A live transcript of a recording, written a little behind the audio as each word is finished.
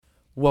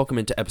Welcome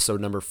into episode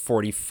number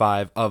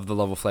 45 of the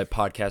Level Flight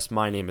Podcast.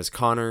 My name is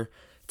Connor.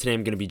 Today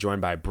I'm going to be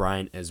joined by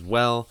Brian as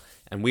well,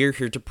 and we're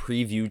here to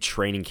preview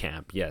training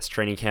camp. Yes,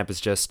 training camp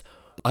is just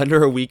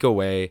under a week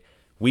away.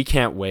 We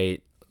can't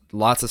wait.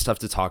 Lots of stuff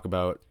to talk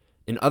about.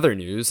 In other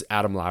news,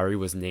 Adam Lowry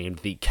was named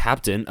the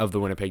captain of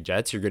the Winnipeg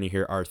Jets. You're going to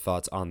hear our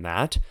thoughts on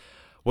that.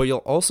 What you'll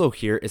also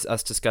hear is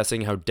us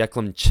discussing how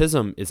Declan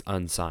Chisholm is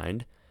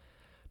unsigned,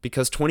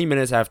 because 20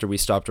 minutes after we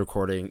stopped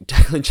recording,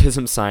 Declan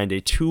Chisholm signed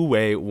a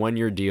two-way,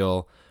 one-year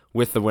deal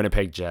with the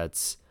Winnipeg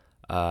Jets.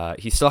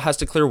 He still has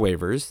to clear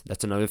waivers.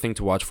 That's another thing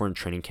to watch for in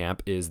training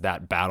camp, is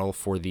that battle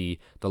for the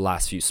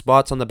last few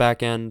spots on the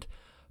back end.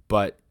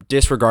 But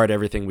disregard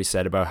everything we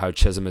said about how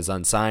Chisholm is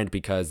unsigned,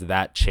 because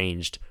that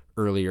changed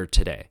earlier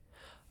today.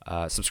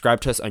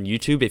 Subscribe to us on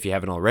YouTube if you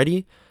haven't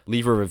already.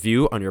 Leave a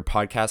review on your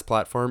podcast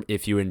platform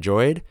if you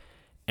enjoyed.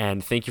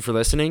 And thank you for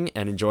listening,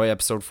 and enjoy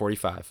episode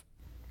 45.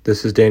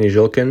 This is Danny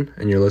Jilkin,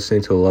 and you're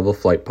listening to the Level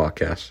Flight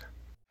Podcast.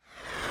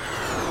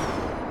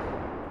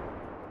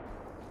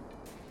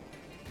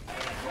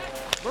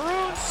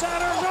 Maroon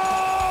centers,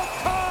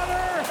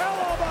 Connor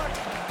Hellebuck.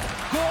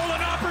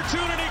 Golden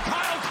opportunity,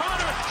 Kyle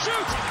Connor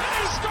shoots,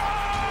 and he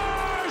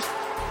scores!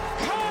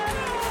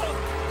 Kyle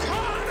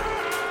Connor!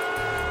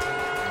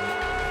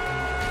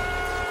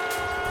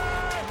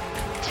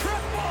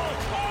 Triple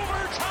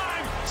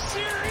overtime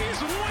series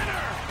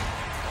winner!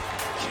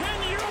 Can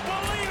you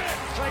believe it?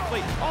 Shankly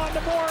on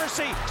to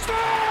Morrissey,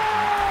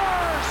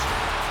 scores!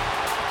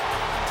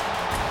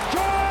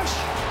 Josh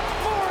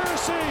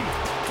Morrissey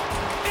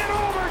in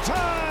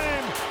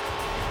overtime!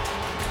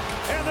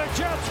 And the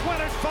Jets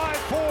win it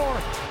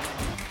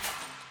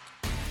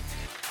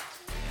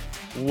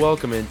 5-4.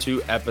 Welcome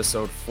into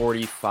episode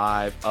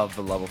 45 of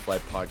the Level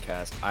Flight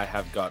Podcast. I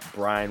have got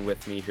Brian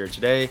with me here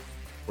today.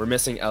 We're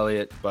missing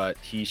Elliot, but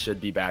he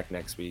should be back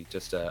next week.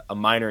 Just a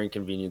minor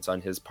inconvenience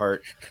on his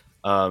part.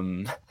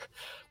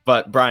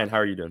 But Brian, how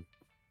are you doing?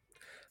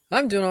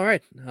 I'm doing all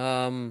right.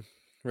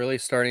 Really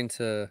starting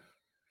to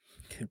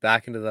get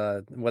back into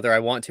the, whether I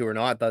want to or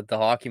not, the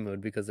hockey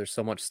mood, because there's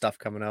so much stuff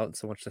coming out and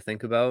so much to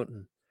think about.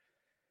 And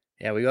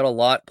yeah, we got a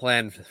lot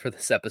planned for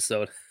this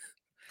episode.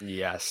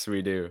 Yes,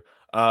 we do.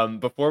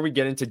 Before we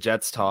get into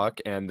Jets talk,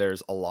 and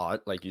there's a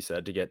lot, like you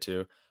said, to get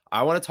to,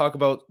 I want to talk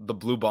about the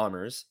Blue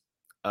Bombers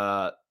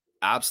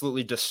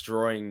absolutely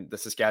destroying the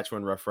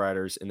Saskatchewan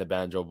Roughriders in the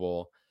Banjo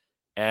Bowl.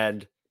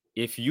 And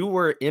if you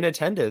were in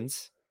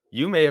attendance,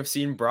 you may have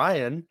seen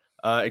Brian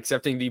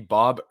accepting the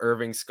Bob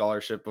Irving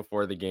scholarship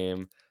before the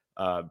game.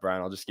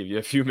 Brian, I'll just give you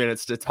a few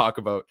minutes to talk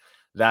about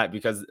that,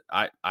 because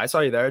I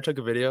saw you there. I took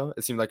a video.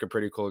 It seemed like a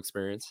pretty cool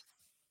experience.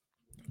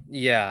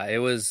 Yeah, it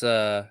was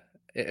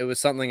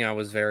something I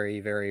was very,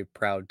 very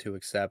proud to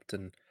accept,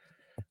 and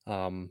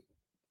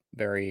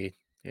very,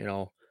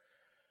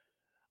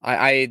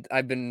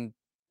 I've been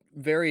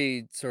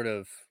very sort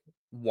of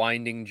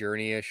winding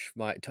journey-ish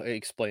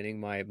explaining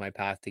my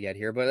path to get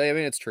here. But I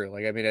mean, it's true.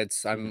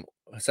 I'm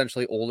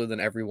essentially older than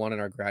everyone in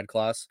our grad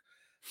class,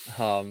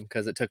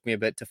 because it took me a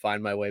bit to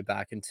find my way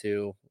back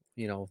into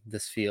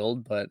this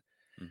field. But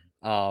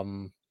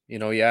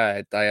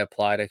yeah, I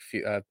applied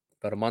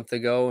about a month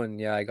ago, and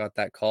yeah, I got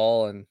that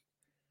call, and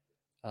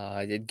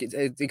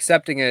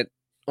accepting it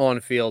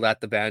on field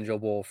at the Banjo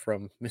Bowl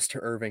from Mr.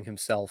 Irving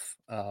himself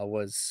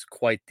was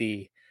quite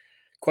the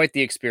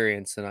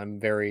experience, and I'm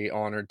very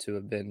honored to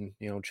have been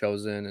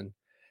chosen,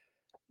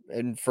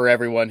 and for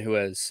everyone who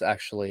has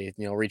actually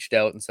reached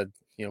out and said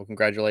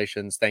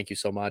congratulations, thank you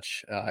so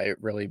much. It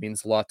really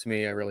means a lot to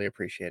me. I really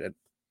appreciate it.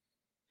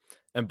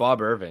 And Bob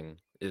Irving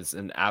is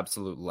an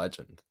absolute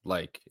legend,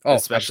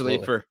 especially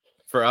absolutely.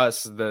 for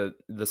us, the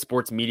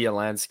sports media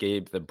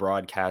landscape, the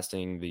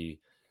broadcasting,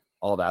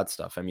 all that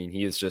stuff. I mean,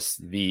 he is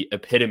just the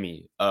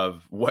epitome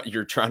of what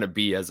you're trying to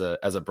be as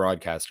a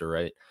broadcaster,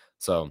 right?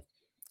 So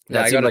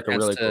that seemed like a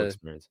really cool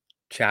experience.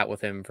 Chat with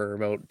him for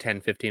about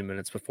 10-15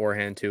 minutes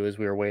beforehand too, as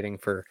we were waiting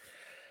for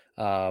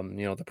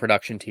the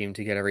production team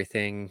to get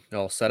everything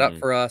all set up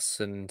for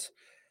us. And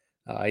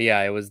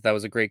that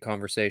was a great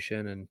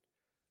conversation. And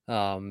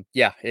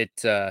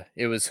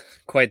it was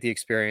quite the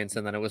experience,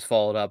 and then it was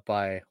followed up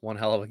by one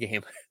hell of a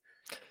game.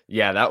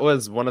 Yeah, that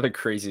was one of the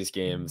craziest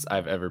games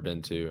I've ever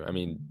been to. I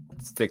mean,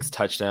 6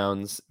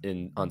 touchdowns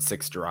on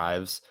 6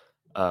 drives,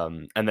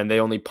 and then they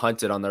only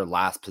punted on their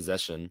last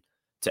possession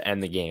to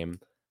end the game.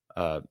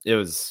 It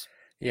was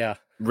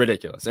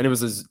ridiculous, and it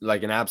was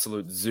like an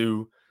absolute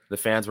zoo. The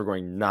fans were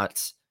going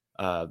nuts.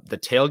 The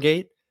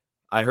tailgate,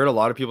 I heard a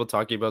lot of people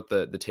talking about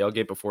the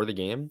tailgate before the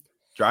game.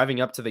 Driving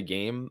up to the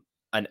game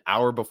an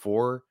hour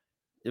before,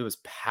 it was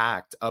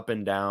packed up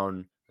and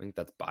down. I think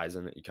that's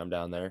Bison that you come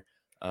down there.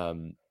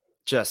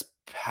 Just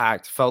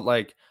packed. Felt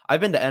like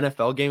I've been to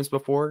NFL games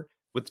before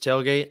with the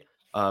tailgate.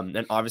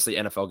 And obviously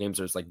NFL games,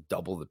 there's like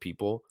double the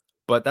people,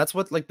 but that's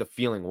what like the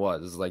feeling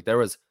was. Like there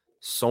was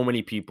so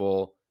many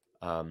people.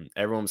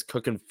 Everyone was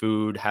cooking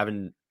food,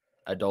 having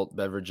adult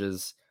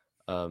beverages.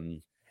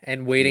 And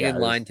waiting in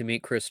line to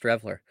meet Chris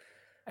Strevler.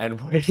 And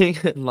waiting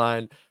in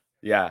line.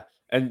 Yeah.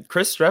 And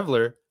Chris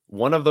Strevler,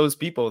 one of those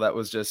people that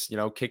was just,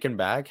 kicking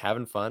back,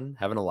 having fun,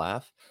 having a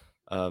laugh.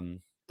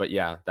 But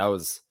yeah, that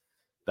was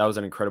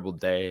an incredible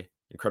day,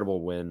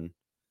 incredible win.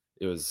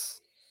 It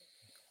was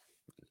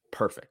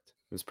perfect.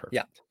 It was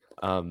Yeah.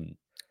 perfect.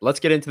 Let's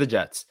get into the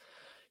Jets.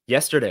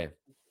 Yesterday,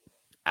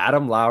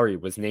 Adam Lowry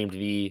was named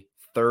the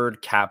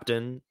third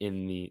captain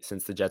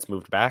since the Jets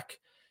moved back.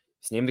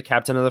 He's named the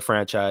captain of the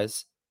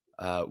franchise.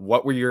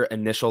 What were your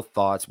initial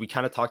thoughts? We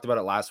kind of talked about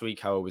it last week,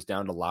 how it was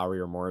down to Lowry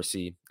or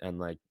Morrissey, and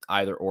like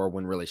either or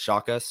wouldn't really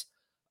shock us.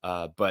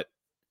 But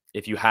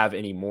if you have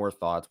any more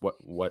thoughts,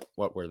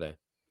 what were they?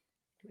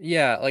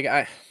 Yeah,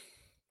 like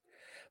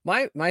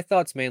my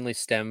thoughts mainly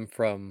stem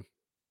from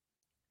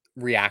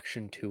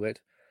reaction to it.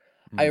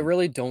 I Mm,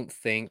 really don't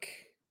think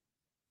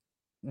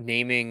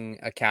naming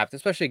a captain,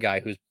 especially a guy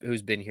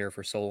who's been here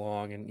for so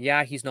long, and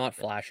yeah, he's not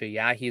flashy.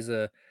 Yeah, he's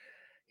a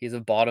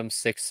bottom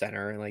six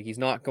center, and like he's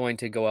not going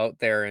to go out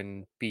there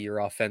and be your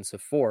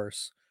offensive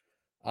force.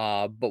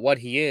 But what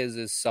he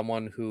is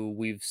someone who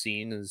we've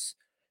seen is,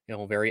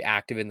 very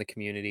active in the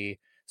community,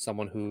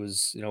 someone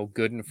who's,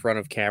 good in front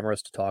of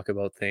cameras to talk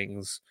about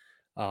things.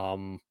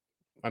 Um,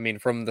 I mean,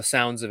 from the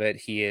sounds of it,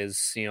 he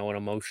is, an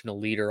emotional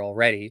leader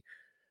already.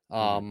 mm,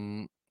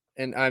 Um,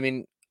 and I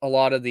mean, a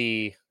lot of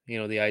the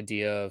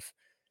idea of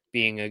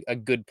being a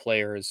good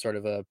player is sort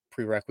of a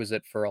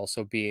prerequisite for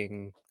also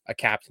being a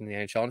captain in the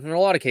NHL. And in a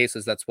lot of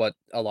cases, that's what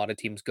a lot of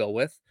teams go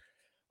with.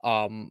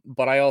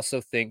 But I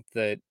also think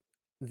that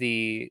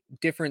the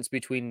difference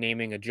between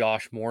naming a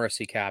Josh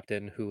Morrissey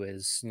captain, who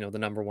is, the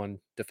number one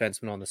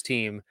defenseman on this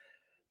team,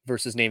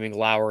 versus naming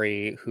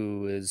Lowry,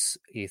 who is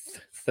a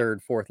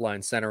third, fourth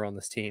line center on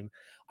this team,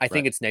 I right,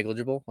 think it's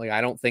negligible. Like,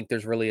 I don't think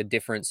there's really a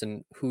difference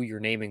in who you're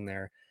naming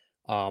there.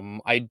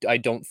 I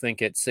don't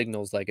think it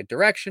signals like a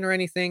direction or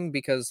anything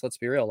because let's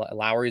be real,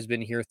 Lowry's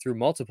been here through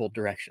multiple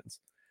directions.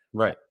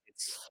 right.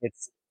 It's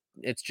it's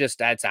it's just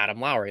that's Adam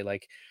Lowry.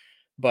 Like,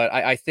 but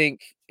I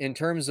think in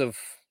terms of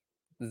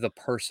the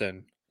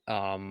person,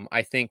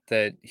 I think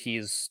that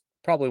he's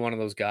probably one of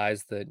those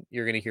guys that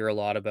you're going to hear a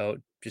lot about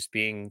just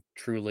being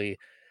truly,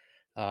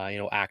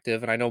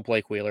 active. And I know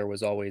Blake Wheeler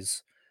was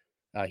always,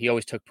 he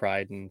always took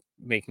pride in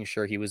making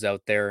sure he was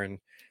out there and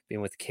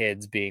being with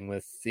kids, being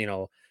with,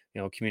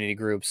 community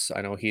groups.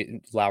 I know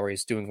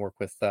Lowry's doing work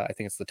with, I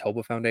think it's the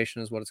Toba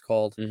Foundation is what it's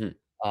called. Hmm.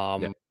 Yeah,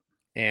 Um,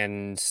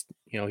 and,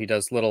 he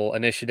does little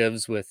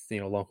initiatives with,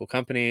 local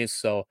companies.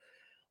 So,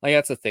 like,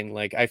 that's the thing,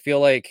 like, I feel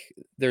like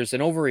there's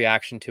an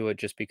overreaction to it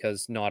just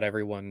because not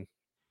everyone,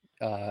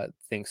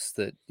 thinks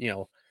that,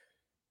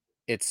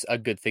 it's a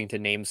good thing to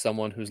name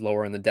someone who's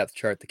lower in the depth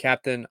chart the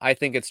captain. I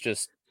think it's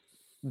just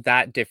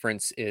that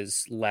difference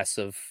is less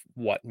of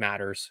what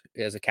matters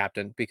as a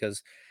captain,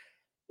 because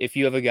if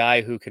you have a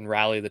guy who can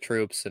rally the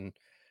troops and,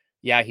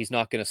 yeah, he's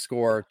not gonna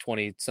score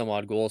 20 some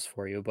odd goals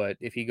for you, but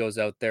if he goes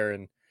out there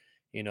and,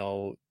 you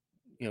know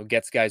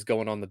gets guys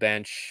going on the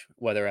bench,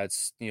 whether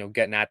that's,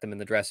 getting at them in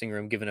the dressing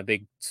room, giving a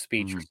big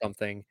speech or hmm,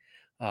 something,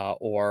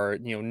 or,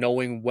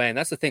 knowing when.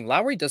 That's the thing.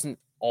 Lowry doesn't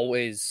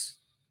always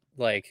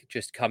like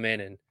just come in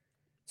and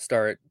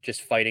start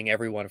just fighting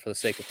everyone for the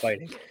sake of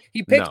fighting.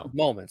 He picks no, his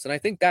moments, and I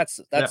think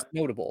that's yeah,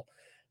 notable,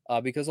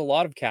 because a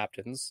lot of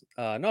captains,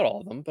 not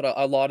all of them, but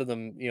a lot of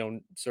them,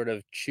 sort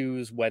of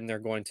choose when they're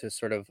going to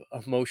sort of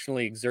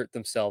emotionally exert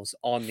themselves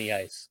on the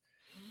ice,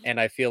 and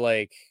I feel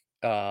like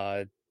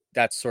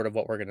that's sort of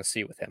what we're going to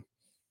see with him.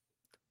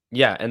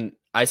 yeah. And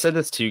I said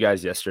this to you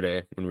guys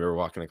yesterday when we were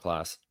walking to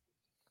class,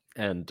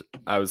 and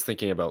I was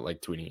thinking about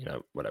like tweeting it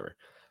out, whatever.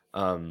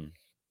 Um,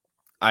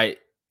 I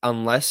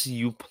Unless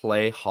you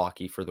play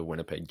hockey for the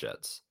Winnipeg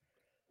Jets,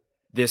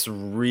 this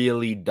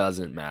really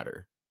doesn't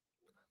matter.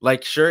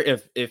 Like, sure,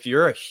 if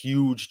you're a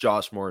huge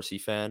Josh Morrissey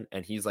fan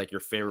and he's like your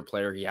favorite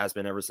player, he has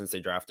been ever since they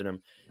drafted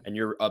him, and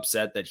you're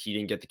upset that he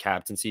didn't get the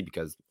captaincy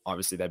because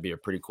obviously that'd be a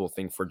pretty cool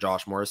thing for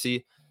Josh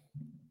Morrissey,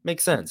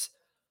 makes sense.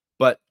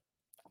 But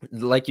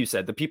like you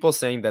said, the people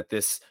saying that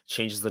this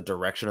changes the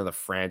direction of the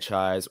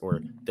franchise or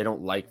they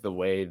don't like the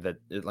way that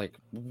like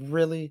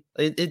really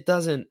it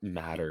doesn't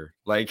matter.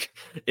 Like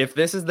if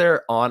this is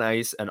their on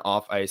ice and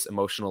off ice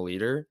emotional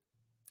leader,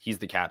 he's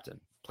the captain,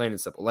 plain and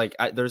simple. Like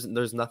there's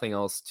nothing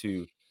else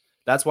to.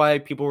 That's why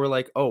people were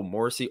like, oh,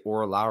 Morrissey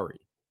or Lowry.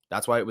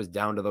 That's why it was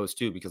down to those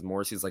two because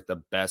Morrissey's like the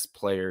best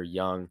player,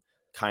 young,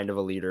 kind of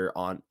a leader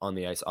on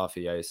the ice, off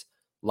the ice.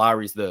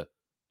 Lowry's the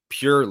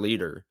pure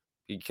leader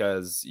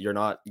because you're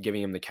not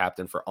giving him the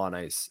captain for on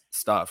ice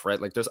stuff, right?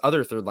 Like there's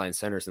other third line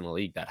centers in the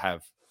league that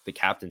have the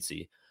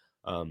captaincy.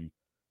 Um,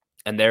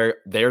 and they're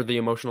the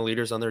emotional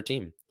leaders on their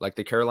team, like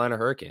the Carolina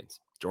Hurricanes.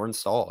 Jordan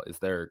Staal is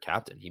their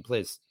captain. He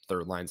plays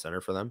third line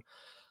center for them.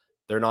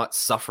 They're not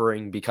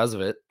suffering because of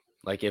it.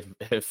 Like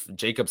if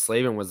Jacob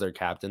Slavin was their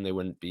captain, they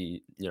wouldn't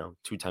be,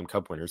 two-time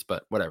cup winners,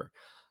 but whatever.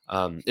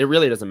 It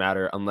really doesn't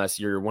matter unless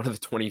you're one of the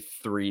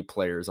 23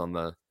 players on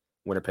the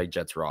Winnipeg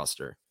Jets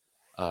roster.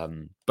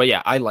 But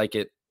yeah, I like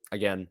it.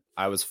 Again,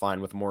 I was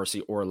fine with Morrissey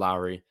or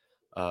Lowry.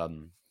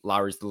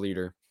 Lowry's the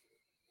leader.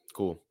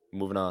 Cool.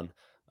 Moving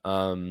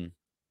on.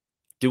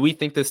 Do we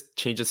think this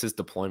changes his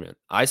deployment?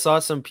 I saw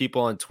some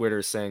people on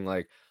Twitter saying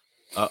like,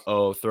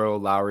 throw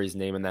Lowry's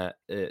name in that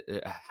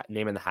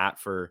name in the hat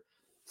for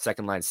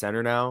second line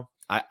center now.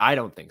 I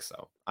don't think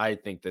so. I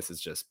think this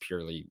is just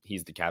purely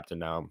he's the captain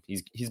now.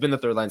 He's been the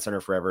third line center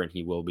forever, and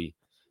he will be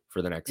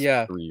for the next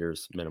Yeah, 3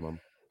 years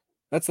minimum.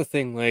 that's the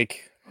thing.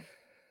 Like,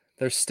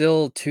 there's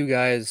still two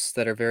guys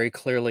that are very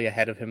clearly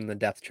ahead of him in the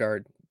depth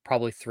chart.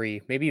 Probably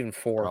three, maybe even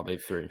four. Probably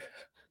 3.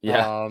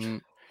 Yeah.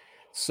 Um,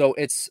 so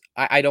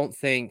I don't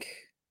think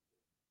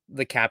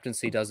the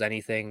captaincy does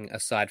anything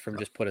aside from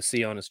just put a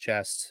C on his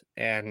chest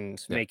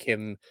and Yeah. make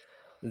him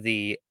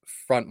the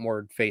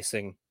frontward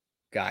facing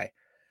guy.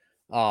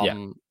 Yeah.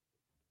 Um,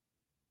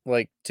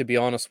 like, to be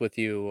honest with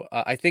you,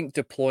 I think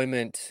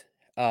deployment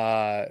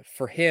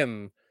for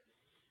him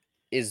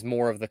is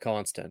more of the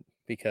constant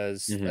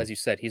because, Mhm. as you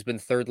said, he's been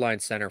third line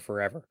center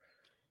forever.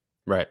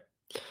 Right.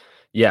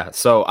 Yeah,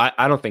 so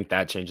I don't think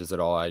that changes at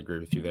all. I agree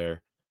with you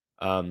there.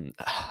 Um,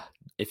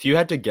 if you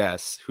had to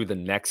guess who the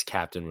next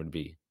captain would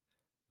be,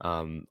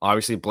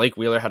 obviously Blake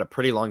Wheeler had a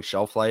pretty long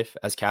shelf life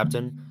as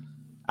captain.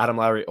 Adam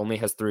Lowry only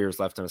has 3 years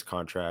left on his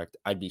contract.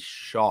 I'd be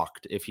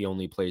shocked if he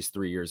only plays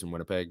 3 years in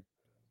Winnipeg,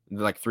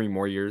 like 3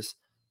 more years.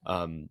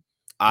 Um,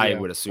 I Yeah.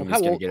 would Well, assume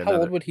he's going to get how old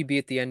another would he be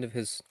at the end of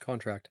his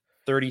contract?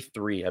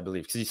 33, I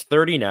believe, because he's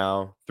 30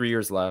 now, 3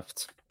 years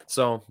left.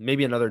 So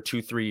maybe another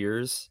 2, 3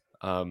 years.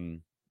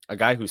 A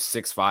guy who's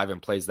 6'5"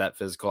 and plays that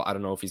physical, I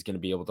don't know if he's going to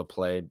be able to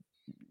play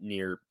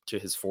near to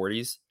his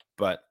 40s,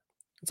 but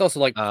It's also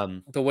like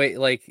um, the way,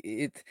 like,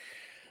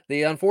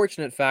 the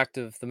unfortunate fact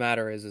of the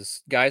matter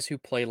is guys who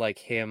play like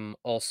him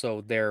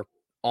also their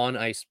on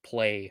ice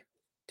play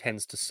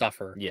tends to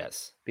suffer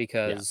yes, yeah,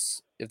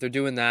 because if they're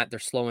doing that, they're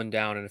slowing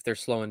down, and if they're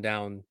slowing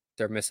down,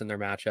 they're missing their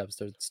matchups.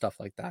 There's stuff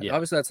like that. yeah,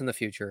 Obviously, that's in the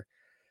future,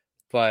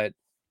 but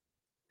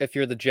if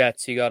you're the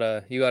Jets, you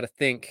gotta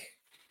think: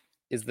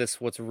 is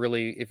this what's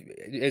really? If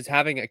is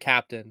having a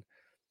captain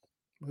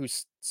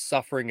who's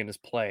suffering in his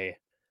play,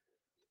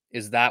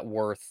 is that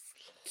worth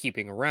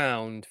keeping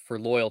around for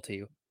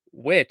loyalty?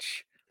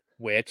 Which,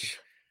 which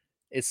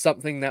is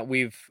something that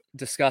we've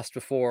discussed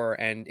before,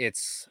 and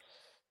it's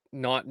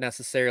not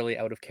necessarily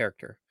out of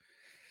character.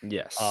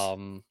 yes.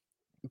 Um,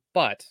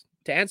 but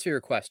to answer your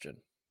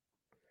question,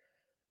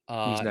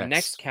 Who's next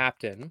next?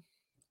 captain,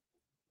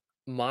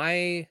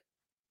 my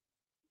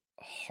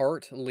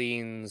heart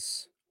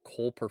leans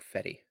Cole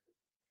Perfetti.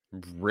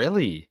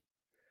 Really?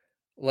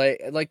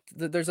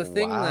 There's a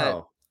thing that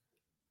Wow.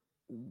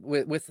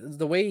 with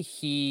the way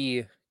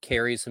he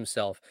carries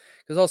himself,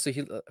 because also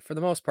for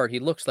the most part, he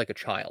looks like a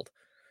child.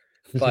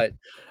 But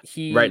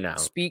Right he now,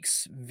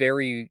 speaks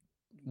very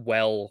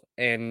well,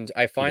 and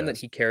I he find that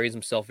does. he carries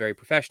himself very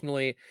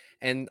professionally,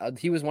 and,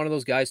 he was one of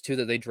those guys too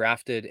that they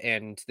drafted,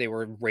 and they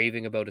were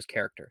raving about his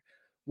character,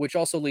 which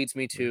also leads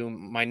me Right. to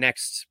my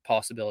next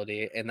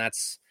possibility, and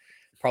that's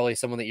probably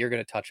someone that you're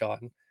gonna touch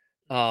on,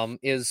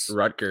 is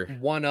Rutger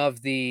one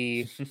of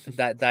the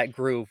that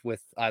group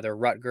with either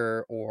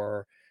Rutger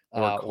or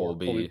or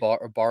Colby Colby.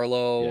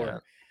 Barlow Yeah.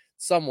 or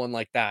someone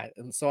like that.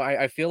 And so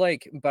I feel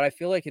like, but I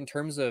feel like in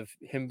terms of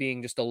him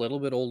being just a little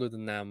bit older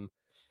than them,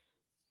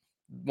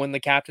 when the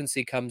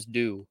captaincy comes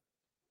due,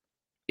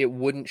 it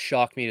wouldn't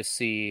shock me to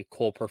see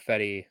Cole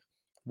Perfetti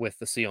with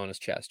the C on his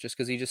chest, just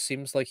because he just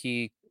seems like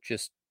he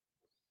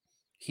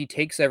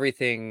takes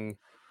everything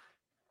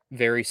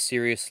very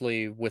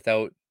seriously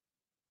without,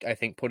 I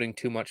think, putting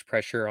too much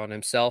pressure on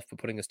himself, but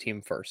putting his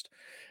team first.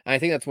 And I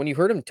think that's when you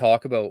heard him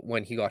talk about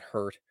when he got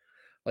hurt,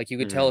 like you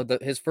could Mhm. tell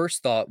that his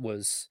first thought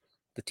was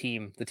the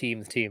team, the team,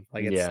 the team.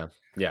 Like it's Yeah.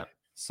 Yeah.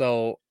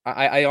 so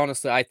I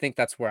honestly I think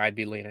that's where I'd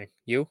be leaning.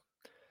 You?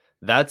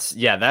 That's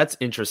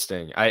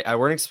interesting. I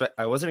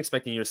wasn't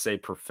expecting you to say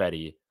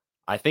Perfetti.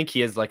 I think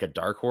he is like a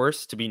dark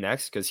horse to be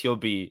next because he'll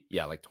be,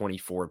 yeah, like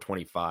 24,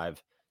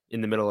 25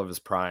 in the middle of his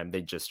prime.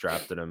 They just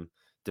drafted him,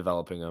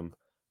 developing him.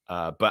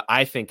 But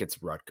I think it's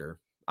Rutger.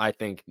 I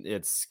think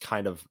it's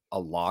kind of a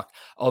lock.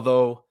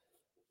 Although,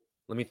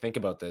 let me think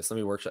about this. Let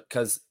me workshop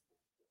because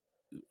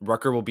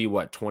Rutger will be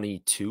what,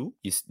 22?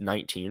 He's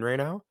 19 right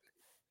now.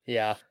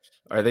 Yeah.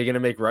 Are they going to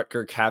make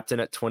Rutger captain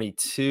at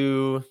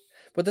 22?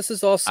 But this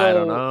is I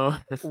don't also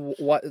know.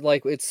 what,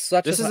 like, it's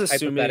such a This is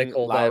assuming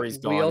hypothetical that Lowry's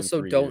we gone in also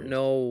 3 don't years.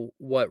 know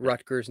what Yeah.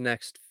 Rutgers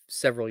next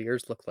several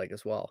years look like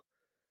as well.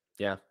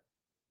 Yeah.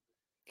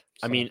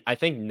 I So mean, I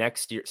think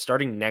next year,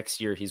 starting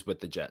next year, he's with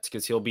the Jets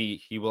because he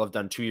will have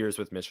done 2 years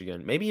with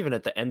Michigan. Maybe even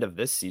at the end of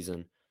this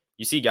season,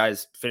 you see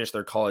guys finish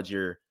their college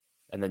year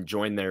and then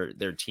join their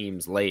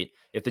teams late.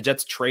 If the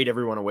Jets trade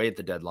everyone away at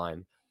the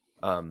deadline,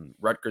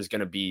 Rutgers going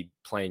to be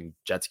playing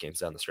Jets games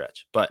down the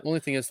stretch. But only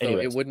thing is though,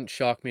 it anyways, wouldn't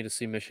shock me to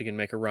see Michigan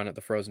make a run at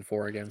the Frozen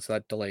Four again, so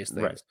that delays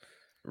right, things.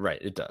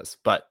 right, it does.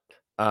 But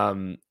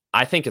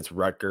I think it's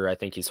Rutger. I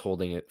think he's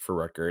holding it for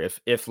Rutger.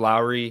 If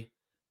Lowry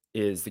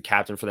is the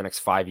captain for the next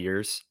 5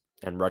 years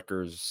and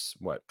Rutgers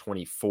what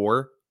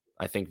 24,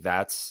 I think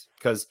that's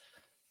because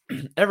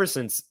ever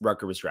since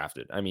Rucker was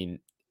drafted, I mean,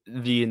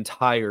 the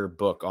entire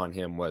book on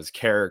him was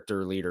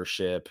character,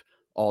 leadership,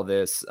 all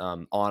this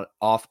on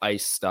off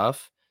ice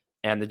stuff,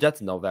 and the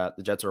Jets know that.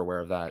 The Jets are aware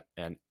of that,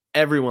 and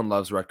everyone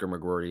loves Rutger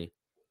McGroarty.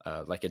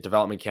 Like at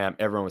development camp,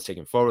 everyone was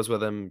taking photos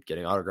with him,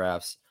 getting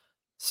autographs.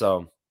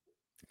 So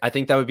I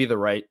think that would be the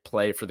right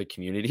play for the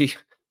community.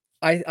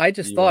 I Do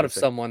just you thought want to of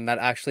say someone that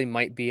actually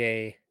might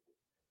be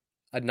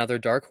another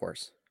dark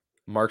horse.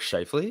 Mark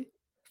Scheifele?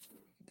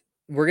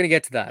 We're gonna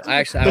get to that.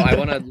 I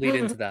want to lead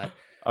into that,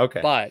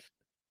 Okay. but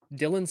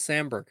Dylan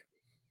Sandberg,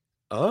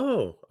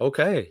 Oh,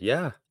 okay.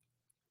 Yeah.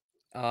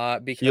 He'll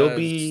because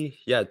be,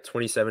 yeah,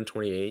 27,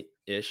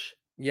 28-ish.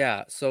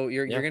 yeah, so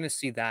you're Yeah. gonna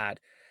see that,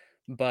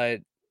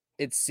 but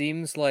it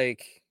seems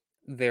like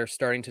they're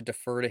starting to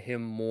defer to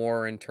him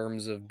more in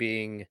terms of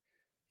being,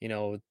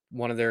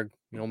 one of their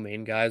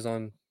main guys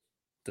on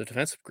the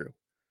defensive group.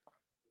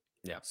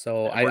 Yeah.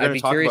 So And we're I'd going to be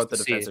talk curious about to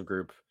the see. defensive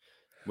group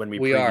when we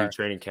We preview are,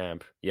 training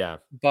camp. Yeah.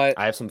 but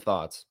I have some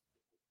thoughts.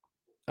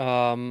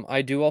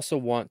 I do also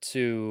want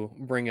to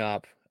bring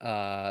up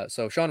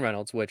so Sean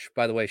Reynolds, which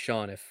by the way,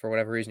 Sean, if for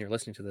whatever reason you're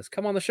listening to this,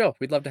 come on the show.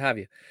 We'd love to have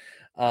you.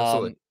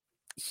 Absolutely. Um,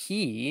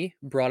 he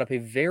brought up a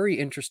very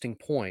interesting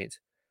point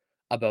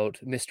about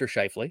Mr.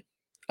 Shifley,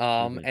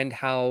 Hmm. and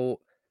how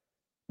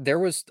there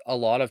was a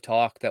lot of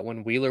talk that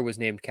when Wheeler was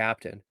named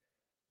captain,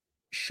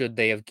 should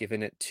they have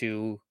given it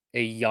to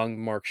a young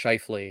Mark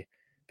Shifley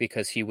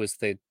because he was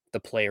the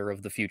player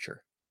of the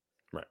future?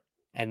 Right.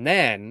 And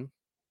then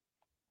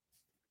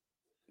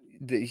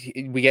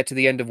we get to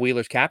the end of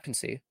Wheeler's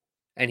captaincy,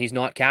 and he's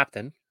not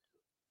captain,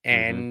 Hmm.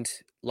 and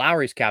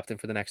Lowry's captain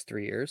for the next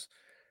 3 years,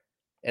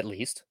 at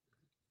least.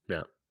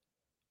 Yeah.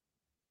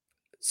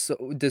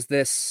 So does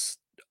this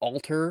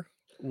alter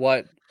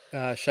what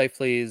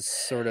Shifley's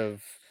sort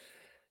of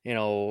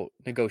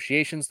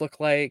negotiations look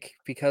like?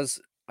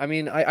 Because I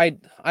mean, I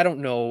don't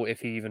know if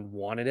he even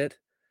wanted it,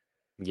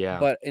 Yeah.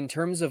 but in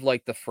terms of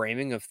like the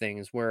framing of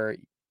things, where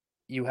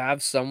you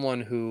have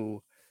someone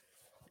who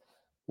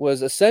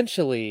was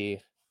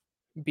essentially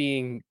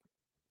being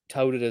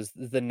touted as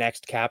the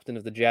next captain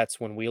of the Jets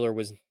when Wheeler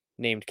was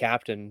named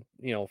captain,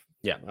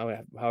 Yeah.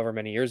 however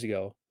many years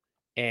ago.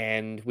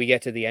 And we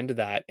get to the end of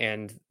that,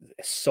 and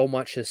so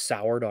much has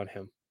soured on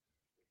him.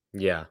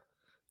 Yeah.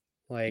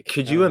 Like,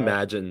 Could I you don't know.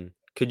 imagine?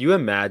 Could you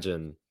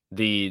imagine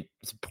the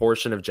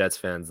portion of Jets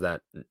fans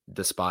that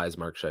despise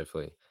Mark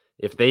Scheifele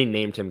if they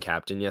named him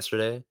captain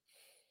yesterday?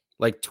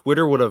 Like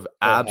Twitter would have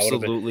Oh,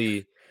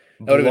 absolutely that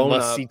would have been blown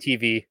must see up.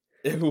 TV.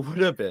 It would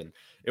have been.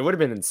 It would have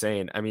been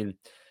insane. I mean,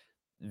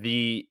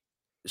 the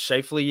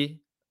Scheifele,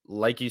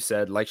 like you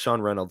said, like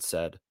Sean Reynolds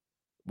said,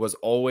 was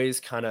always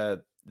kind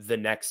of the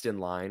next in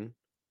line.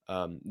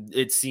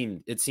 It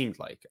seemed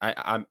like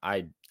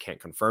I can't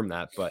confirm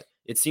that, but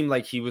it seemed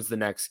like he was the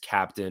next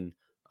captain,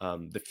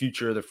 the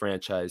future of the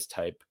franchise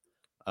type.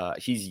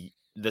 He's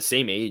the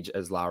same age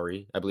as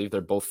Lowry. I believe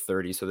they're both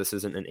 30, so this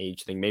isn't an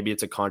age thing. Maybe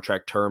it's a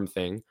contract term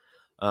thing.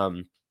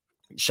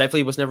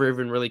 Shifley was never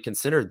even really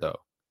considered though.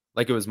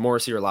 Like it was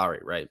Morrissey or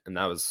Lowry, right? And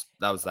that was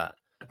that.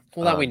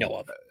 Well, that we know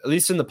of. At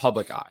least in the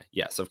public eye,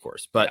 yes, of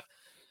course. Yeah. But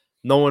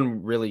no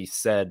one really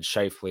said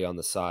Shifley on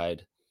the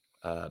side.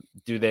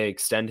 Do they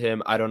extend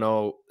him? I don't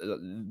know.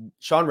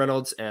 Sean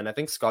Reynolds and I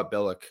think Scott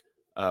Billick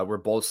were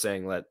both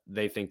saying that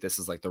they think this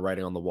is like the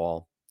writing on the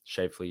wall.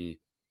 Shifley,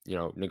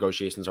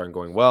 negotiations aren't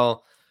going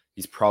well.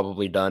 He's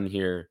probably done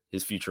here.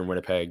 His future in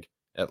Winnipeg,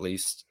 at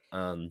least.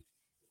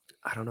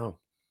 I don't know.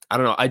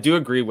 I do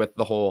agree with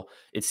the whole.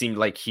 It seemed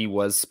like he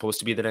was supposed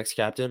to be the next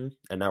captain,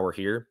 and now we're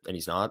here, and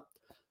he's not.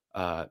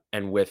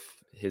 And with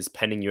his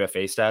pending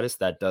UFA status,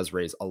 that does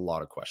raise a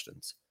lot of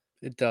questions.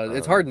 It does.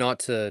 It's Um, hard not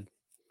to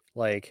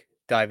like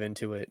dive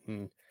into it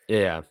and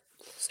yeah,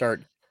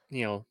 start,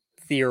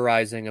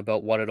 theorizing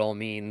about what it all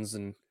means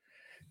and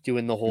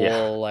doing the yeah,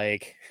 whole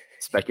like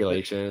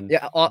speculation.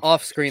 yeah,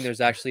 off screen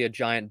there's actually a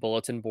giant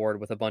bulletin board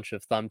with a bunch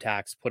of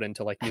thumbtacks put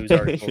into like news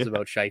articles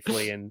about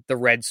Shifley and the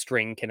red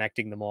string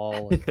connecting them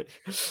all, and the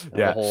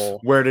Yeah, whole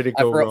where did it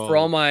go for all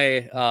wrong?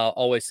 my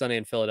Always Sunny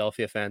in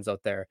Philadelphia fans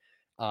out there,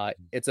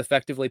 it's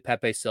effectively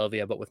Pepe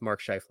Sylvia but with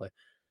Mark Shifley.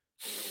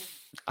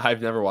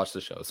 I've never watched the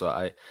show,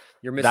 so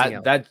You're missing that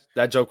out. that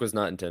that joke was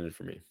not intended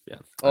for me. Yeah,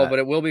 Oh, but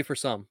it will be for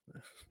some.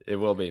 it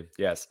will be.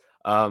 Yes.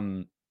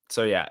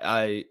 So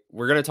yeah,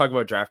 we're gonna talk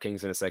about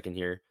DraftKings in a second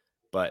here,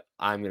 but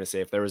I'm gonna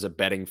say if there was a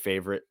betting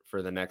favorite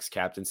for the next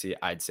captaincy,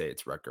 I'd say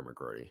it's Rutger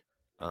McGrory.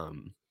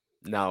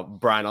 Now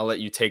Brian, I'll let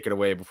you take it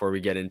away before we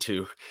get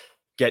into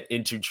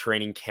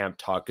training camp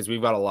talk because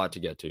we've got a lot to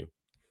get to.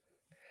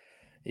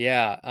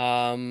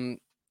 Yeah.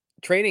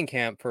 Training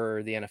camp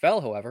for the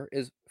NFL, however,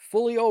 is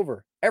fully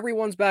over.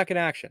 Everyone's back in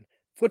action.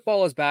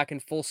 Football is back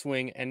in full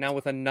swing, and now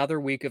with another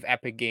week of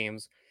epic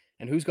games.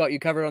 And who's got you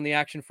covered on the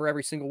action for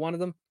every single one of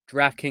them?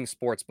 DraftKings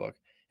Sportsbook,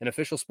 an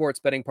official sports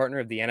betting partner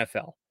of the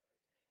NFL.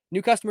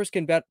 New customers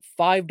can bet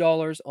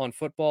 $5 on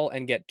football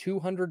and get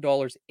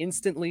 $200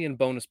 instantly in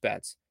bonus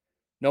bets.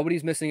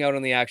 Nobody's missing out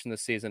on the action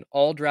this season.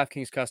 All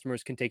DraftKings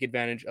customers can take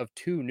advantage of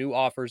 2 new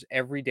offers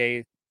every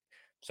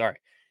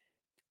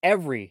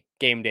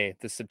game day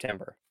this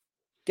September.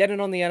 Get in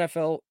on the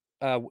NFL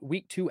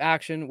Week 2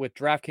 action with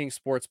DraftKings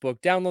Sportsbook.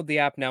 Download the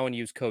app now and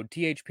use code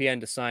THPN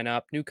to sign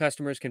up. New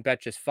customers can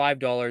bet just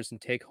 $5 and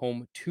take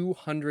home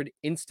 $200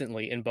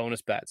 instantly in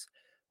bonus bets.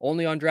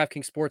 Only on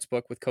DraftKings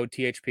Sportsbook with code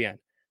THPN.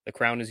 The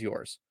crown is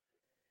yours.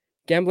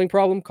 Gambling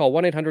problem? Call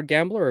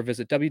 1-800-GAMBLER or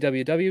visit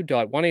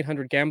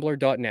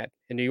www.1800gambler.net.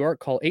 In New York,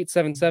 call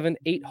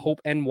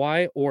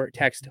 877-8-HOPE-NY or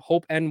text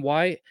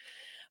HOPE-NY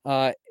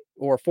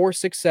or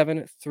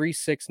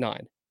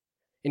 467-369.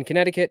 In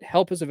Connecticut,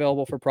 help is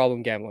available for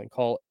problem gambling.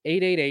 Call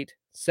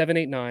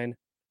 888-789-777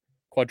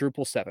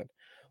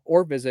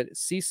 or visit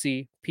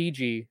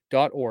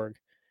ccpg.org.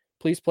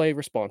 Please play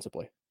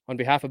responsibly. On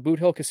behalf of Boot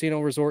Hill Casino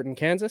Resort in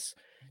Kansas,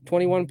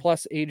 21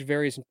 plus, age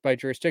varies by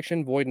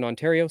jurisdiction, void in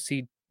Ontario.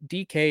 See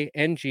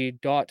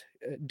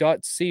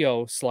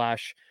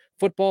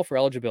dkng.co/football for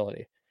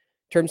eligibility.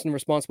 Terms and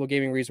responsible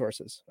gaming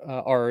resources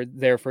are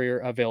there for your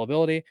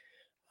availability.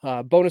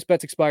 Bonus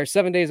bets expire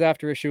 7 days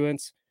after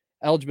issuance.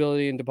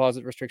 Eligibility and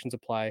deposit restrictions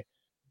apply.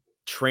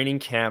 Training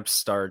camp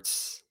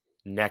starts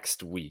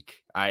next week.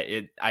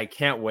 I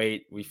can't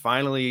wait. We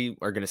finally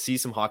are going to see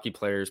some hockey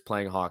players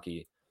playing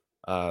hockey.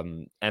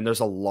 And there's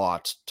a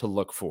lot to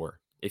look for.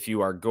 If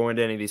you are going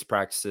to any of these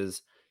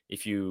practices,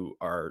 if you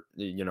are,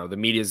 the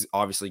media is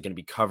obviously going to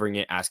be covering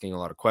it, asking a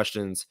lot of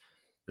questions.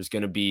 There's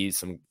going to be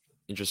some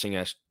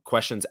interesting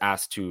questions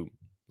asked to,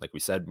 like we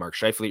said, Mark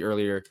Scheifele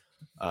earlier,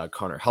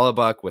 Connor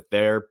Hellebuck with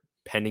their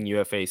pending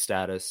UFA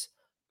status.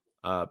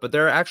 But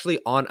there are actually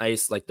on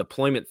ice, like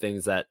deployment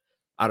things that,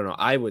 I don't know,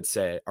 I would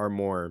say are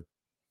more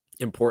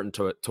important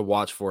to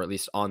watch for, at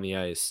least on the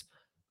ice.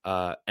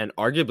 And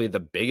arguably the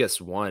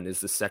biggest one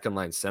is the second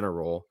line center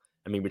role.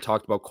 I mean, we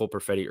talked about Cole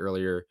Perfetti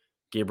earlier,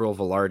 Gabriel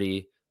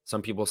Velarde.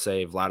 Some people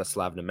say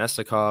Vladislav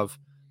Nemestikov,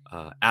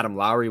 Adam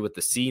Lowry with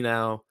the C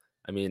now.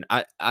 I mean,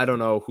 I don't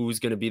know who's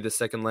going to be the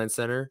second line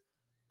center.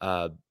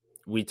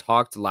 We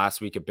talked last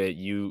week a bit.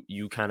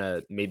 You kind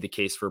of made the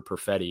case for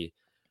Perfetti.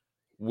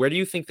 Where do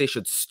you think they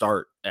should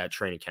start at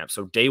training camp?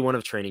 So day one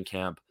of training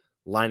camp,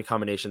 line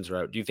combinations are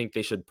out. Do you think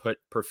they should put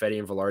Perfetti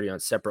and Velarde on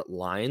separate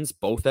lines,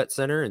 both at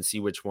center, and see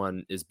which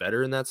one is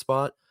better in that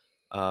spot?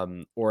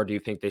 Or do you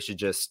think they should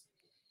just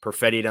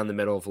Perfetti down the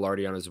middle,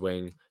 Velarde on his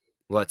wing?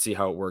 Let's see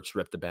how it works,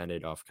 rip the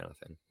Band-Aid off kind of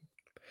thing.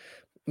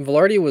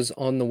 Velarde was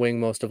on the wing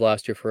most of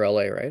last year for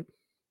LA, right?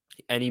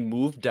 And he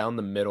moved down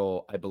the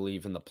middle, I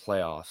believe, in the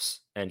playoffs,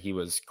 and he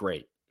was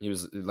great. He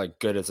was like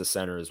good as a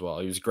center as well.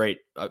 He was great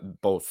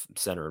both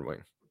center and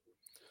wing.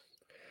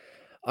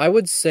 I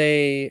would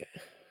say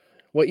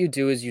what you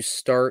do is you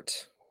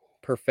start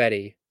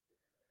Perfetti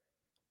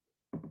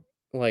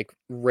like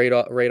right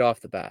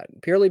off the bat,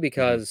 purely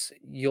because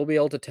you'll be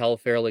able to tell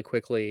fairly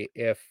quickly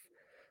if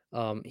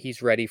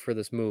he's ready for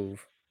this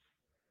move,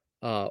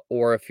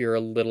 or if you're a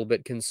little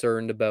bit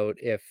concerned about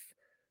if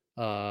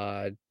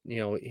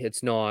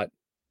it's not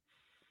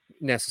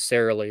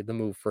necessarily the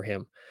move for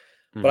him.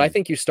 But I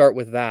think you start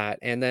with that,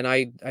 and then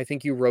I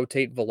think you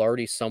rotate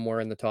Velarde somewhere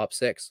in the top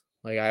six.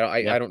 Like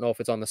I don't know if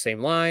it's on the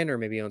same line or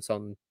maybe it's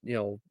on,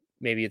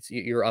 maybe it's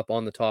you're up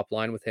on the top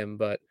line with him,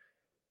 but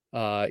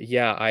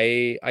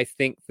I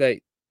think that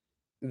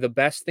the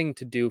best thing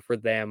to do for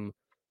them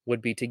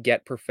would be to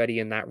get Perfetti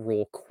in that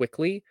role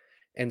quickly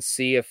and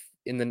see if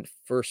in the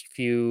first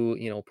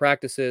few,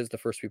 practices, the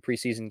first few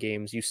preseason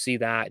games, you see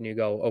that and you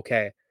go,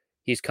 okay,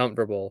 he's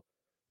comfortable.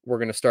 We're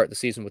going to start the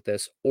season with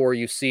this. Or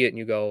you see it and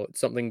you go,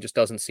 something just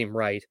doesn't seem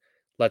right.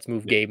 Let's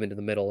move Gabe into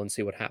the middle and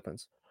see what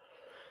happens.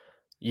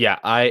 Yeah,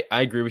 I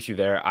agree with you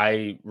there.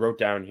 I wrote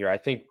down here, I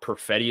think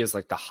Perfetti is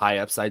like the high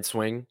upside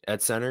swing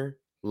at center.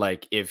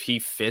 Like if he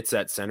fits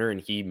at center and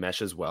he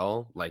meshes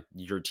well, like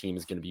your team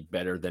is going to be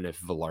better than if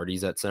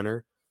Velarde's at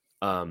center.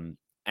 And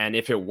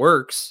if it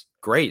works,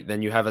 great.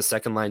 Then you have a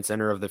second line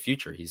center of the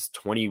future. He's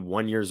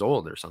 21 years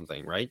old or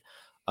something, right?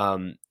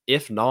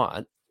 If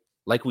not,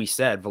 like we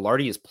said,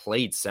 Velarde has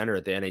played center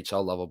at the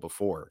NHL level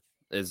before,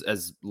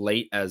 as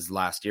late as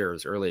last year,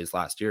 as early as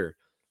last year.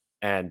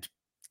 And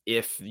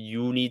if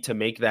you need to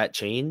make that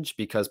change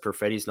because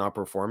Perfetti's not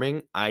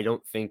performing, I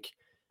think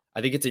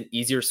it's an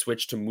easier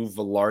switch to move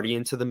Velarde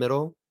into the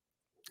middle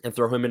and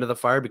throw him into the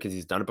fire because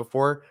he's done it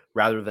before,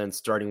 rather than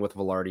starting with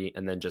Velarde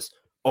and then just,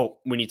 oh,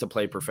 we need to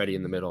play Perfetti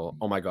in the middle.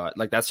 Oh my God.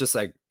 Like that's just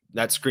like,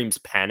 that screams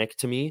panic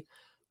to me,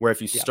 where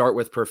if you start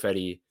with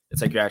Perfetti,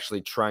 it's like you're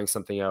actually trying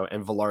something out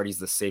and Velarde's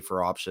the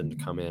safer option to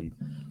come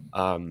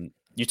in.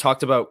 You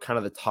talked about kind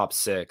of the top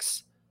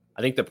six.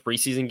 I think the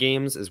preseason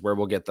games is where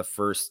we'll get the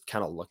first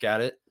kind of look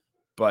at it.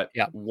 But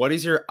what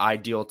is your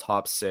ideal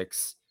top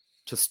six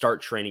to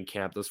start training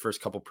camp, those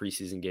first couple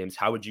preseason games?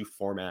 How would you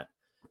format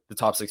the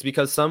top six?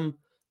 Because some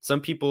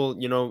people,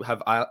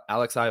 have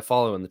Alex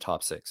Iafallo in the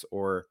top six,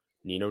 or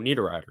Nino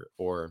Niederreiter,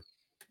 or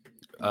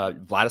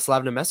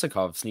Vladislav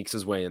Nemestikov sneaks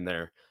his way in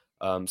there.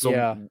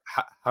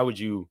 How would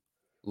you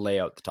lay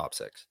out the top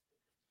six?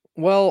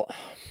 Well,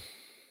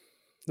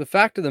 the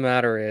fact of the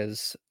matter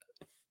is,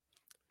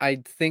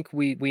 I think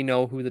we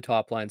know who the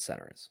top line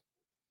center is.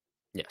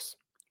 Yes.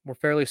 We're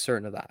fairly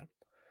certain of that.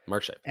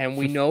 Mark Scheifele. And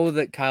we know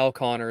that Kyle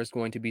Connor is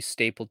going to be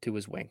stapled to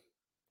his wing.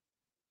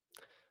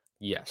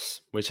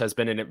 Yes, which has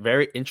been a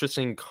very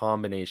interesting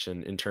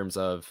combination in terms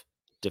of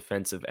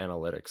defensive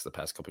analytics the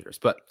past couple of years.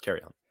 But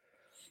carry on.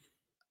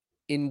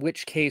 In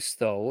which case,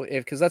 though,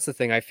 because that's the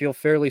thing, I feel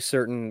fairly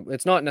certain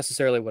it's not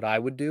necessarily what I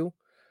would do,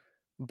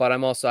 but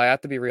I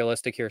have to be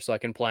realistic here so I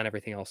can plan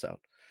everything else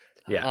out.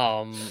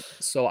 Yeah.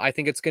 So I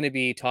think it's going to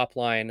be top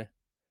line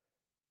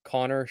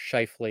Connor,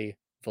 Scheifele,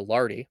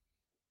 Velarde.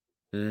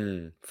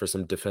 For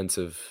some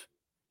defensive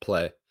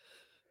play.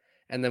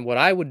 And then what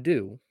I would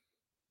do,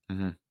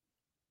 Mhm.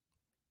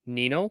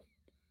 Nino,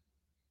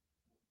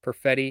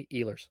 Perfetti,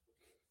 Ehlers.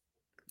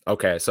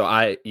 Okay, so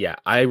I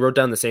wrote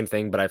down the same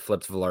thing, but I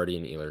flipped Velarde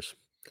and Ehlers.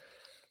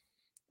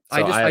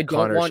 So I I have don't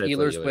Connor, want Scheifele,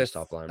 Ehlers Ehlers with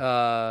top line.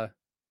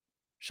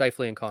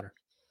 Scheifele and Connor.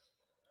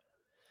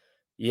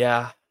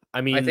 Yeah, I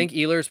I think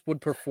mean, Ehlers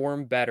would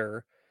perform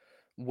better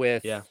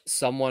yeah, with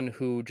someone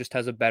who just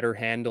has a better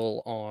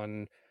handle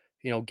on,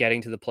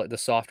 getting to the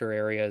softer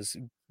areas,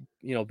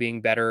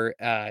 being better,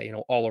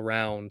 all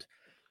around.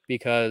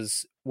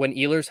 Because when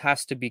Ehlers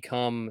has to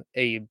become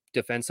a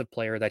defensive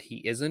player that he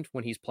isn't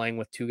when he's playing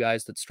with two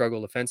guys that struggle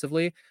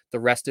defensively, the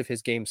rest of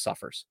his game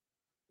suffers.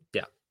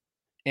 yeah,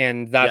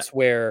 And yeah, that's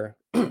where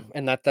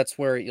that's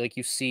where like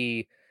you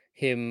see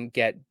him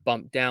get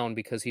bumped down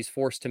because he's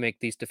forced to make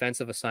these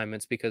defensive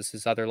assignments because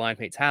his other line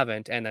mates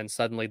haven't, and then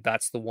suddenly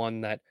that's the one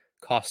that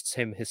costs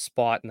him his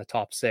spot in the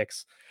top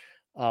six.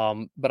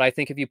 But I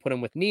think if you put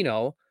him with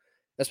Nino,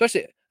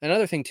 especially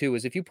another thing too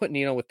is if you put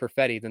Nino with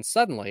Perfetti, then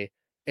suddenly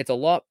it's a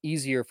lot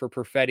easier for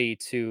Perfetti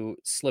to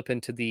slip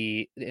into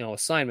the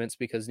assignments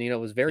because Nino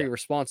was very yeah,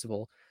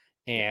 responsible,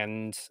 yeah,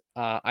 and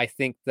I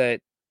think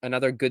that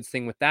another good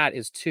thing with that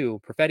is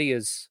too Perfetti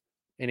is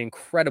an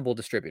incredible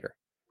distributor,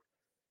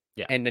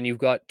 yeah, and then you've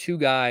got two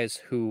guys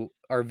who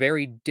are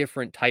very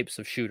different types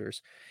of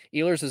shooters.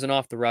 Ehlers is an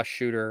off the rush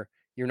shooter.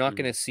 You're not mhm,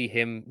 going to see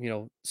him,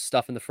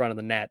 stuff in the front of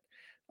the net.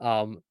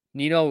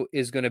 Nino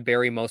is going to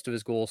bury most of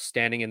his goals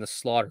standing in the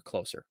slot or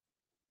closer.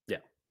 yeah,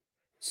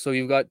 So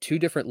you've got two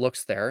different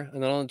looks there.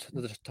 And then on to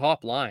the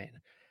top line,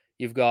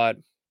 you've got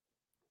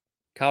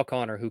Kyle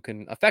Connor, who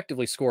can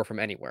effectively score from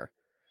anywhere,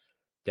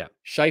 yeah,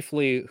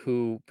 Scheifele,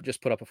 who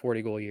just put up a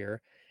 40-goal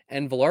year,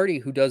 and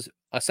Velarde, who does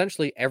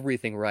essentially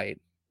everything right.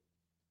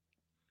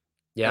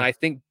 And yeah, I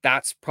think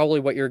that's probably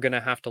what you're going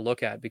to have to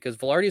look at because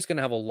Velarde is going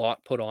to have a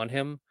lot put on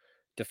him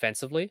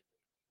defensively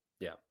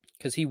yeah.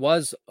 because he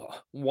was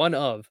one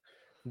of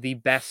the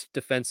best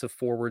defensive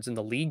forwards in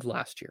the league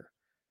last year.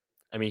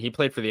 I mean, he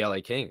played for the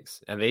LA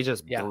Kings, and they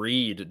just Yeah.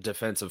 breed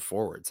defensive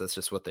forwards. That's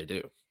just what they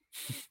do.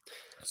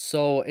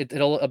 So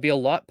it'll be a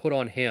lot put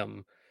on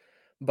him,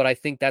 but I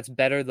think that's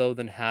better though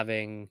than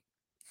having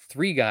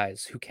three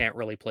guys who can't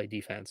really play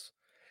defense.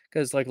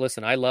 Because like,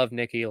 listen, I love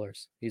Nick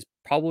Ehlers. He's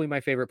probably my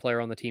favorite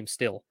player on the team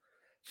still.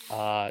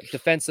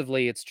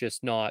 Defensively, it's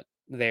just not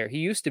there. He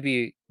used to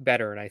be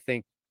better, and I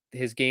think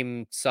his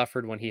game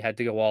suffered when he had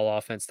to go all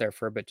offense there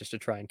for a bit just to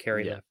try and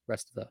carry Yeah, the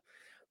rest of the.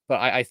 But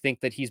I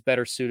think that he's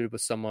better suited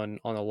with someone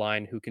on the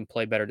line who can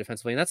play better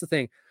defensively, and that's the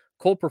thing.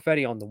 Cole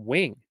Perfetti on the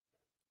wing,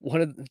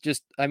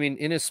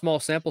 in his small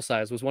sample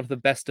size, was one of the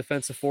best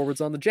defensive forwards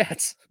on the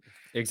Jets.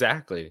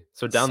 exactly.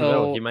 So down the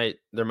middle, So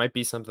there might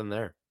be something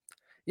there.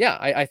 yeah,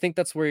 I think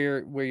that's where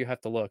you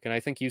have to look, and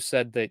I think you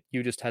said that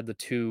you just had the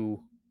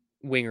two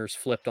wingers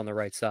flipped on the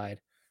right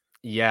side.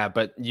 Yeah,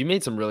 but you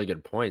made some really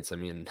good points. I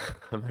mean,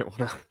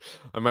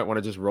 I might want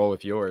to just roll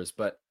with yours,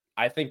 but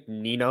I think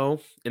Nino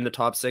in the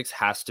top six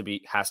has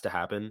to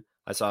happen.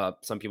 I saw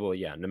some people,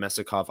 yeah,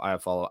 Nemestikov, I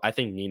follow. I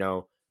think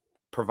Nino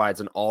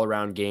provides an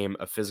all-around game,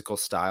 a physical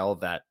style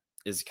that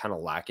is kind of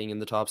lacking in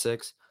the top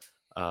six.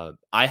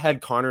 I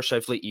had Connor,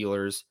 Scheifele,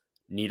 Ehlers,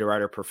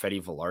 Niederreiter,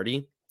 Perfetti,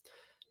 Velarde.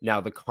 Now,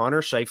 the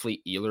Connor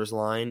Scheifele Ehlers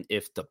line,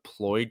 if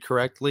deployed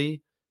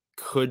correctly,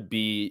 could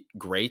be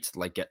great.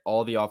 Like get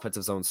all the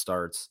offensive zone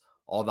starts,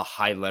 all the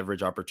high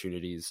leverage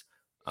opportunities,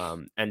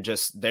 and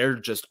they're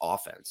just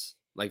offense.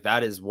 Like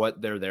that is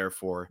what they're there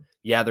for.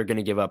 Yeah, they're going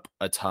to give up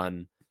a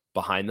ton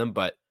behind them,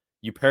 but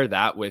you pair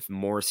that with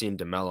Morrissey and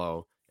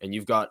DeMello, and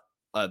you've got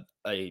a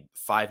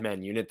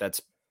 5-man unit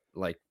that's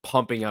like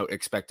pumping out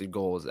expected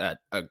goals at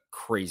a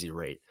crazy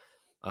rate.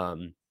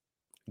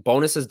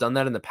 Bonus has done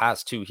that in the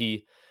past too.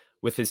 He,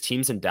 with his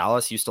teams in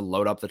Dallas, used to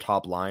load up the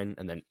top line,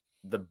 and then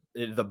the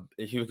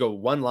he would go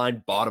one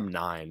line bottom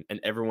nine, and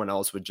everyone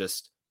else would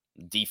just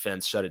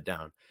defense shut it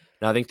down.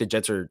 Now I think the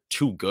Jets are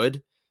too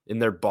good in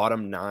their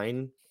bottom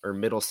nine or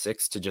middle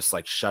six to just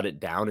like shut it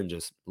down and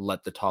just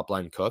let the top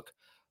line cook.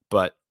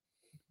 But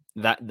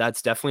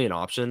that's definitely an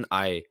option.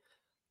 I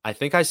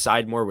think I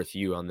side more with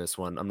you on this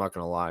one. I'm not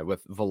gonna lie,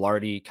 with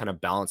Velarde kind of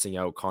balancing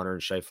out Connor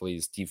and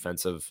Scheifele's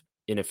defensive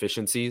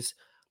inefficiencies.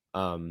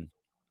 Um,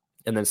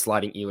 and then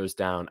sliding Ehlers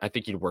down. I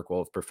think he'd work well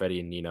with Perfetti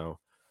and Nino.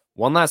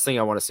 One last thing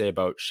I want to say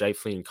about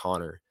Scheifele and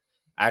Connor.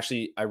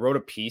 Actually, I wrote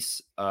a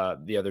piece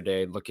the other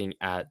day looking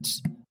at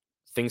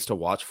things to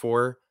watch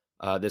for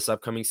this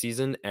upcoming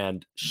season,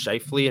 and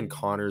Scheifele and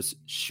Connor's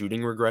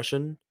shooting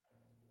regression,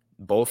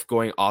 both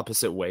going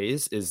opposite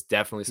ways, is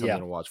definitely something Yeah.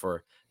 to watch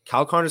for.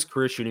 Kyle Connor's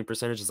career shooting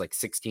percentage is like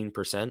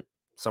 16%,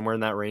 somewhere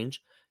in that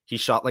range. He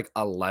shot like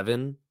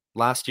 11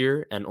 last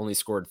year and only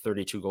scored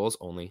 32 goals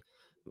only.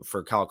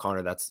 For Kyle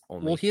Connor, that's Well,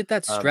 only. he had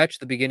that Um, stretch at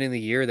the beginning of the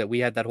year that we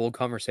had that whole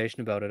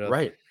conversation about it of,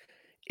 right.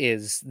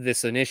 is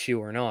this an issue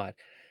or not?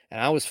 And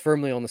I was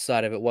firmly on the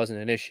side of it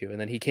wasn't an issue. And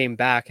then he came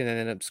back and then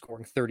ended up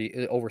scoring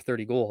over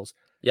 30 goals.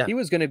 Yeah. He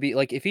was going to be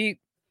like, if he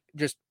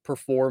just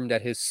performed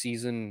at his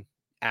season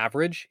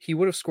average, he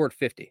would have scored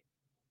 50.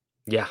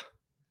 Yeah.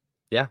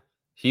 Yeah.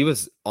 He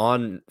was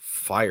on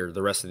fire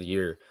the rest of the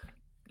year.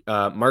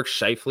 Mark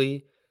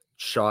Scheifele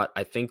shot,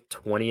 I think,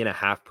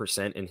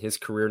 20.5%, and his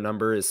career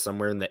number is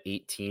somewhere in the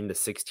 18 to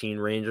 16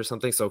 range or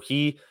something. So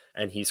he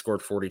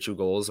scored 42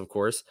 goals, of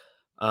course.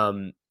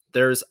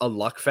 There's a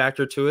luck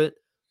factor to it.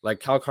 Like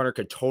Kyle Connor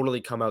could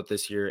totally come out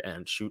this year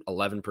and shoot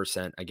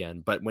 11%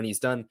 again. But when he's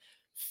done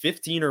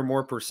 15 or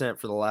more percent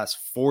for the last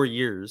 4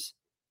 years,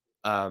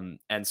 and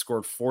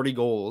scored 40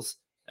 goals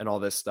and all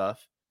this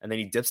stuff, and then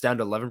he dips down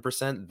to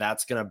 11%,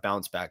 that's going to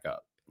bounce back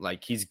up.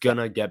 Like he's going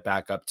to get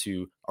back up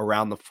to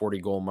around the 40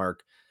 goal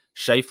mark.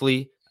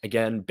 Scheifele,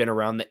 again, been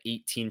around the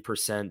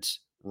 18%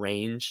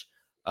 range,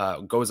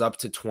 goes up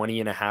to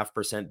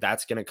 20.5%.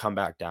 That's going to come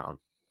back down.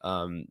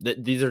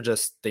 These are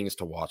just things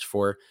to watch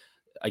for.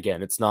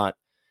 Again, it's not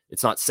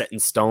set in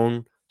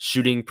stone.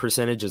 Shooting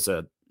percentage is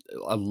a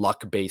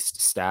luck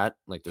based stat.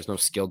 Like there's no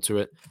skill to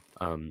it.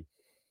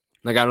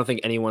 Like I don't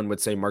think anyone would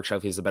say Mark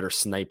Scheifele is a better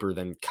sniper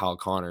than Kyle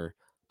Connor,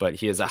 but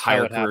he has a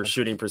higher career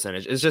shooting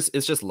percentage. It's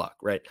just luck,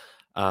 right?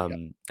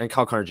 And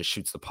Kyle Connor just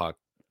shoots the puck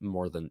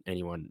more than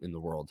anyone in the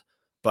world.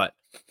 But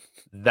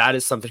that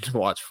is something to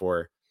watch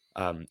for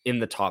in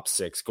the top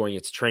 6 going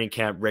into training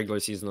camp, regular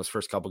season, those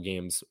first couple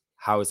games.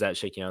 How is that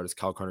shaking out? Is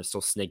Kyle Connor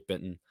still snake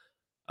bitten?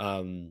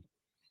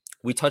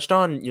 We touched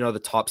on,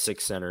 the top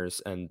 6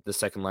 centers and the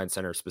second line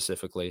center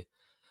specifically.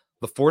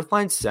 The fourth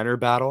line center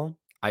battle,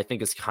 I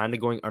think, is kind of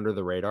going under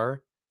the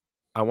radar.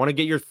 I want to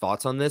get your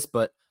thoughts on this,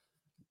 but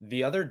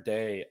the other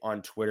day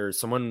on Twitter,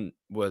 someone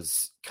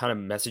was kind of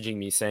messaging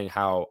me saying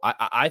how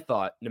I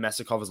thought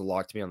Nemestikov was a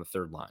lock to be on the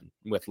third line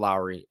with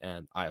Lowry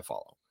and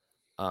Iafallo.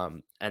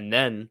 And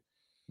then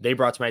they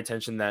brought to my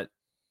attention that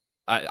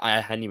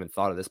I hadn't even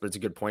thought of this, but it's a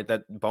good point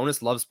that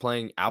Bonus loves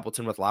playing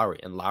Appleton with Lowry,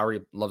 and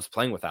Lowry loves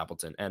playing with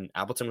Appleton. And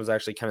Appleton was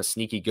actually kind of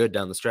sneaky good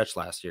down the stretch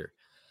last year.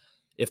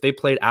 If they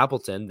played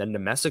Appleton, then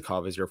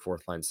Nemestikov is your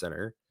fourth line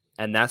center.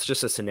 And that's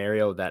just a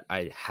scenario that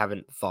I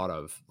haven't thought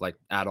of like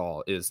at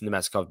all, is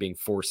Nemestikov being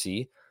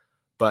 4C.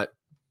 But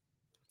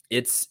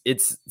it's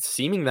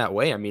seeming that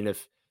way. I mean,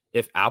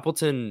 if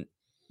Appleton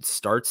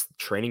starts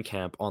training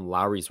camp on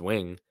Lowry's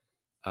wing,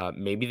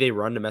 maybe they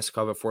run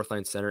Nemestikov at fourth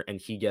line center and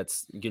he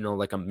gets,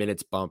 like a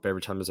minutes bump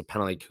every time there's a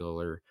penalty kill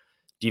or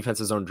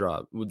defense's zone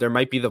draw. This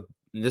might be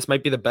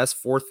the best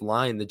fourth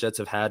line the Jets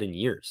have had in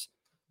years.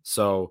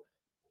 So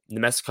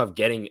Nemestikov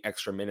getting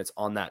extra minutes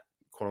on that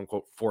quote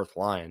unquote fourth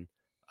line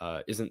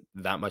isn't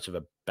that much of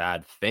a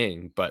bad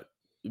thing. But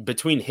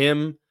between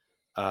him,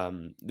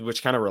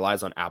 which kind of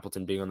relies on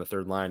Appleton being on the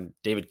third line,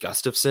 David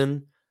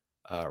Gustafsson,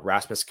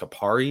 Rasmus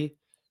Kapari,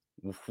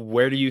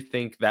 where do you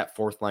think that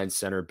fourth line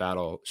center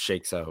battle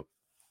shakes out?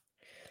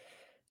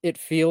 It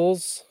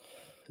feels,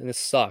 and this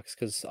sucks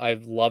because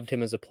I've loved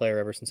him as a player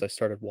ever since I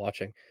started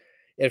watching.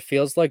 It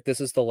feels like this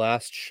is the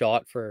last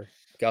shot for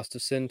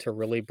Gustafsson to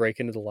really break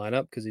into the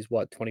lineup because he's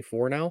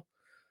 24 now.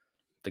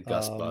 The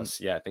Gus bus,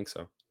 yeah, I think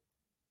so.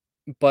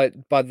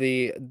 But by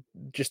the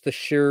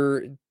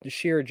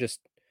sheer just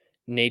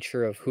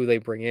nature of who they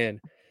bring in,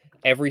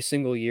 every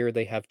single year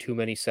they have too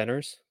many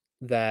centers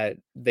that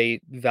they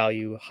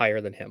value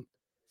higher than him.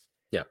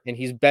 Yeah, and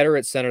he's better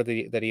at center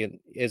that he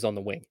is on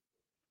the wing.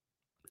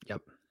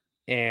 Yep.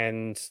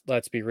 And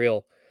let's be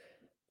real,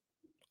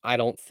 I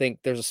don't think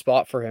there's a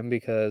spot for him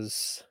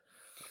because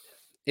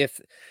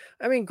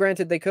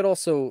granted, they could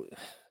also,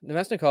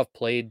 Nemesnikov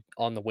played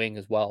on the wing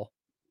as well.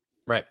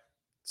 Right.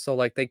 So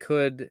like they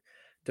could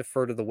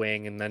defer to the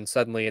wing and then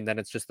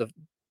it's just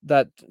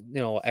that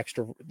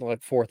extra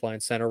fourth line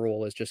center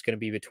role is just going to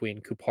be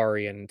between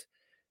Kupari and,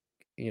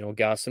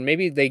 Gus. And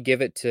maybe they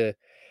give it to,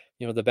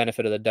 the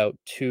benefit of the doubt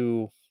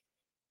to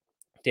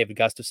David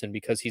Gustafsson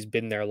because he's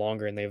been there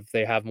longer and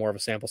they have more of a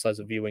sample size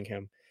of viewing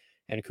him,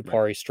 and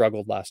Kupari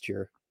struggled last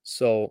year.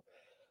 So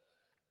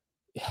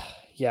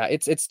yeah,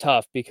 it's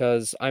tough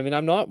because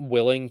I'm not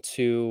willing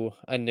to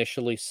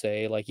initially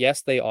say like,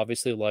 yes, they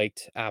obviously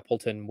liked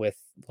Appleton with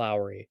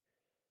Lowry,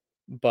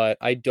 but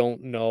I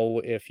don't know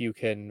if you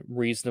can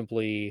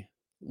reasonably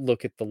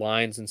look at the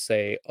lines and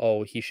say,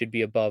 oh, he should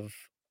be above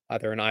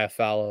either an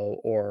Iafallo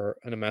or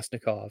an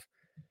Nemesnikov,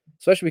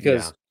 especially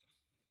because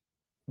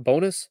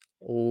Bonus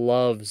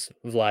loves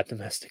Vlad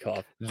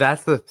Nemestikov.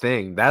 That's the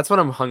thing. That's what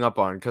I'm hung up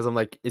on because I'm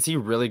like, is he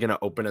really going to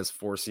open as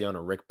 4C on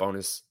a Rick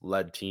Bonus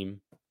led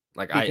team?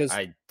 Like, because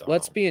I don't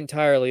let's know. be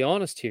entirely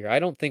honest here. I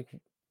don't think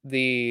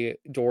the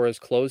door is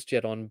closed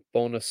yet on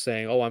Bonus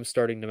saying, oh, I'm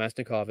starting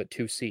Nemesnikov at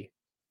 2C.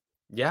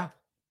 Yeah.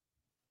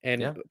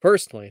 And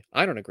personally,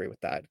 I don't agree with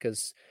that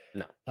because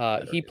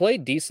he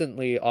played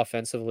decently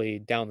offensively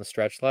down the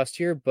stretch last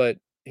year, but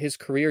his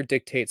career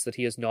dictates that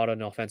he is not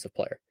an offensive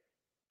player.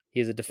 He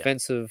is a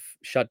defensive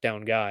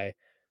shutdown guy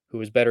who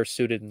is better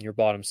suited in your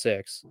bottom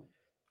 6.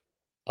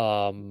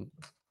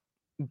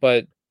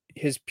 But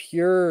his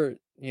pure,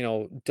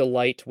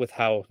 delight with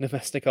how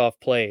Nemesnikov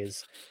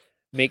plays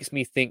makes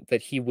me think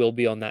that he will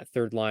be on that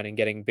third line and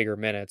getting bigger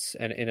minutes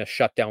and in a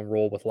shutdown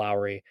role with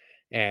Lowry.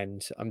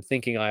 And I'm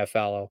thinking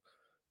Iafallo.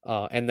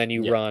 And then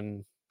you Yeah.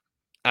 run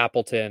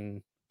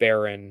Appleton,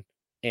 Barron,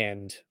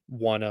 and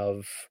one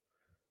of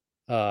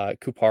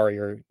Kupari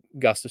or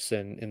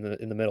Gustafson in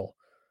the middle.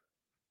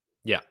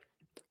 Yeah.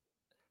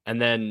 And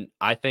then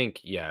I think,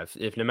 yeah,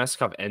 if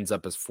Nemestikov ends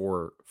up as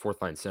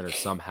fourth line center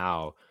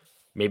somehow,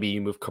 maybe you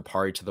move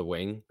Kapari to the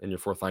wing and your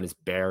fourth line is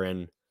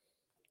Barron,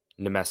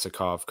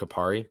 Nemestikov,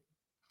 Kapari.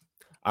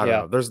 I don't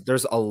Yeah. know.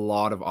 There's a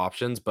lot of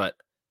options, but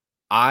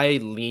I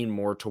lean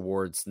more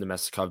towards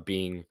Nemestikov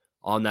being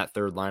on that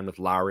third line with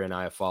Lowry and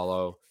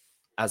Iafallo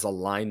as a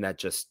line that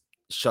just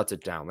shuts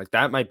it down. Like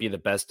that might be the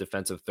best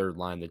defensive third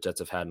line the Jets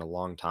have had in a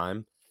long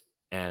time.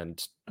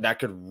 And that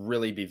could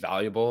really be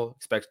valuable,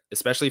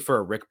 especially for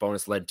a Rick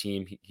Bowness led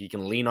team. He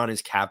can lean on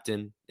his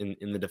captain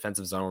in the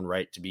defensive zone,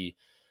 right, to be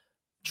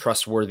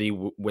trustworthy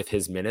with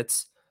his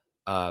minutes.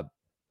 But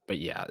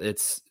yeah,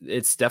 it's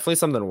definitely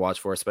something to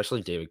watch for,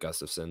 especially David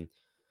Gustafson.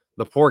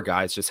 The poor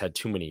guy's just had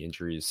too many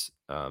injuries,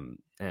 and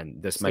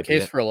this It's the might be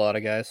case it. for a lot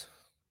of guys.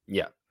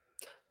 Yeah.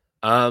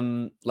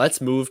 Let's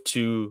move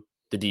to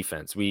the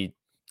defense. We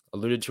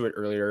alluded to it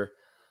earlier.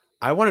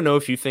 I want to know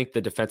if you think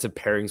the defensive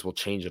pairings will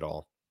change at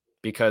all,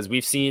 because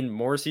we've seen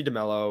Morrissey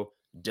DeMello,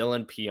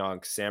 Dylan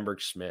Pionk,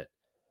 Sandberg Schmidt,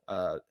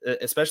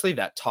 especially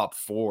that top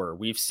four.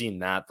 We've seen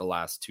that the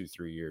last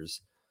 2-3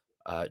 years.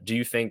 Do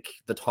you think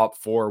the top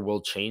four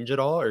will change at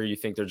all, or you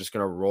think they're just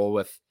going to roll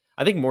with?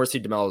 I think Morrissey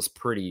DeMello is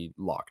pretty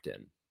locked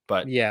in,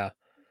 but Yeah.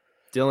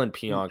 Dylan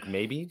Pionk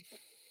maybe.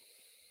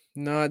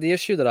 No, the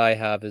issue that I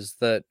have is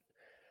that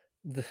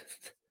the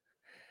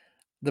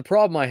the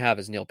problem I have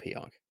is Neil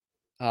Pionk.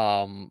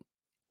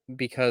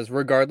 Because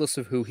regardless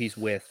of who he's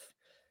with,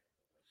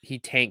 he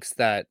tanks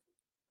that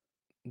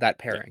Yeah.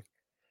 pairing.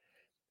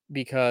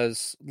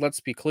 Because let's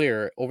be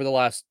clear, over the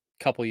last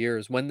couple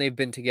years, when they've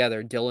been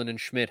together, Dylan and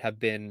Schmidt have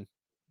been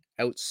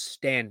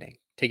outstanding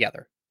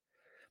together.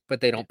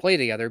 But they Yeah. don't play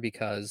together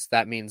because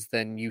that means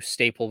then you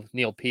staple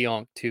Neil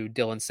Pionk to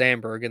Dylan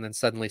Sandberg, and then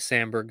suddenly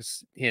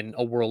Sandberg's in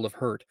a world of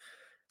hurt.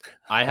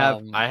 I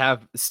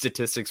have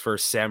statistics for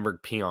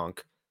Sandberg Pionk.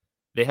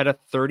 They had a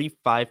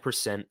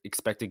 35%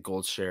 expected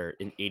goal share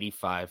in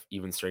 85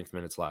 even strength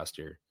minutes last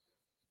year.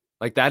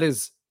 Like that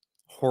is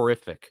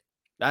horrific.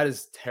 That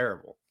is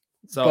terrible.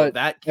 So But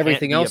that can't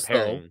everything be a else, though,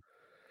 pairing.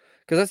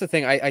 because that's the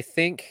thing. I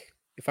think,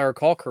 if I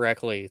recall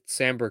correctly,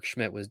 Sandberg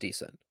Schmidt was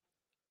decent.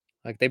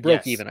 Like they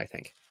broke Yes. even, I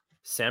think.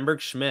 Sandberg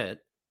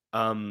Schmidt.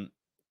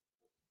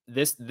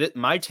 This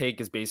my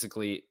take is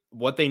basically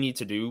what they need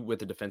to do with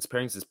the defense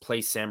pairings is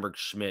play Sandberg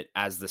Schmidt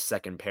as the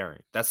second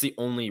pairing. That's the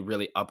only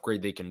really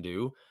upgrade they can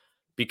do,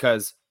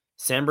 because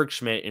Sandberg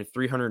Schmidt in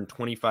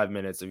 325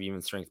 minutes of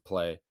even strength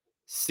play,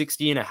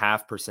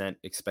 60.5%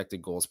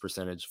 expected goals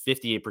percentage,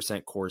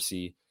 58%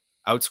 Corsi,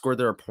 outscored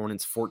their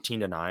opponents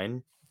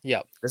 14-9.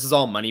 Yeah. This is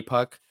all money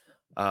puck.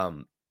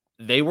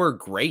 They were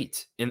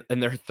great in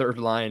their third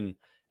line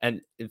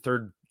and in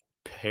third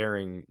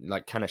pairing,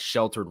 like kind of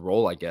sheltered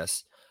role, I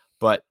guess.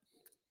 But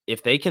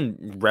if they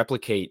can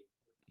replicate,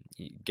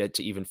 get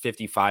to even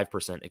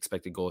 55%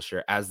 expected goal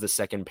share as the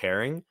second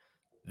pairing,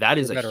 that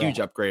They're is a better huge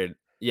off. upgrade.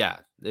 Yeah,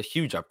 a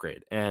huge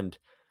upgrade. And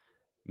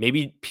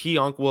maybe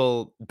Pionk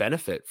will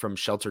benefit from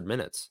sheltered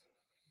minutes,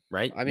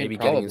 right? I mean, Maybe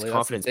getting his probably that's the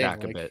confidence thing.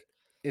 back a Like, bit.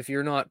 if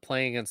you're not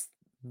playing against,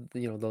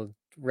 the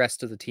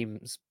rest of the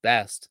team's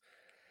best,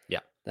 Yeah.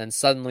 then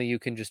suddenly you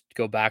can just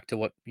go back to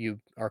what you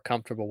are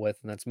comfortable with,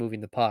 and that's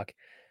moving the puck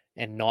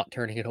and not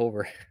turning it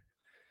over.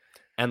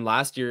 And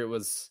last year it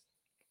was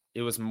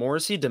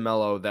Morrissey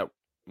DeMello that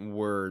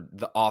were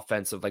the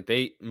offensive, like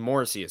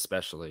Morrissey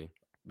especially,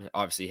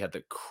 obviously had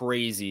the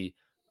crazy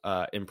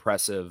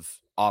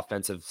impressive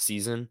offensive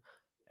season,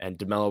 and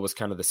DeMello was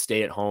kind of the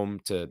stay at home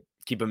to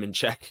keep him in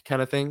check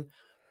kind of thing.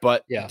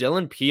 But Yeah.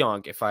 Dylan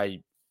Pionk, if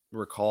I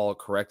recall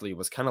correctly,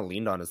 was kind of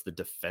leaned on as the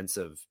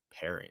defensive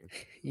pairing.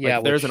 Like Yeah,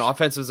 if there's an which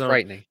offensive zone,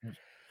 frightening.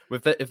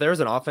 if there's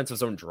an offensive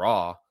zone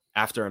draw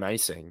after an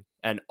icing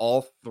and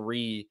all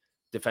three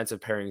defensive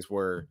pairings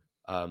were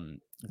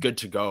good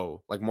to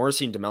go, like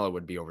Morrissey and DeMello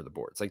would be over the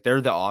boards. Like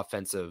they're the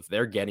offensive,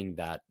 they're getting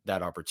that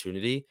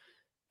opportunity.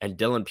 And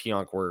Dylan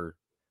Pionk were,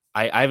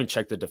 I haven't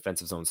checked the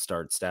defensive zone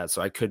start stats,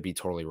 so I could be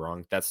totally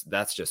wrong.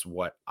 That's just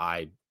what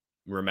I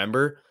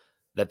remember,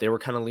 that they were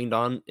kind of leaned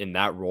on in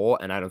that role,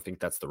 and I don't think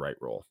that's the right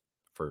role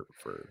for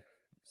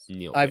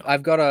Neil Pionk.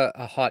 I've got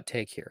a hot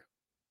take here.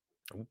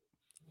 Ooh.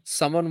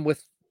 Someone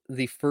with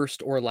the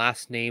first or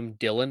last name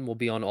Dylan will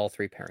be on all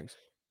three pairings.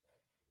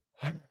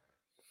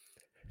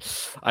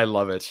 I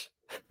love it.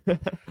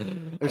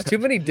 There's too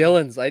many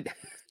Dylans. I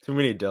Too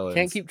many Dylans.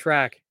 can't keep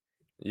track.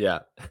 Yeah.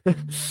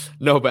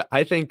 No, but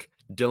I think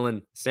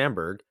Dylan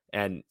Sandberg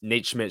and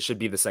Nate Schmidt should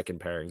be the second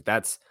pairing.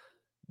 That's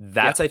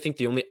I think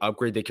the only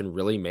upgrade they can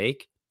really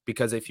make,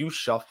 because if you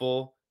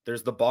shuffle,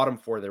 there's the bottom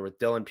four there with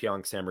Dylan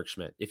Pionk, Sandberg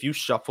Schmidt. If you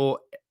shuffle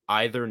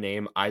either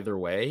name either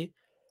way,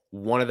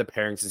 one of the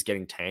pairings is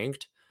getting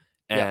tanked.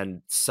 Yeah.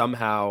 And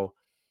somehow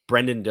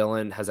Brendan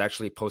Dillon has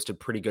actually posted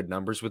pretty good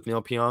numbers with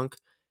Neil Pionk.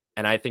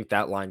 And I think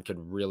that line could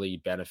really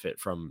benefit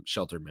from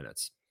sheltered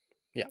minutes.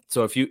 Yeah.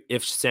 So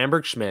if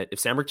Sandberg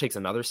takes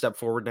another step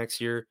forward next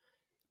year,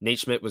 Nate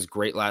Schmidt was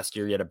great last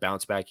year. He had a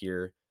bounce back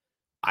year.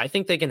 I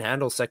think they can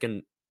handle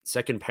second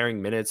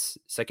pairing minutes,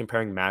 second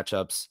pairing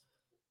matchups.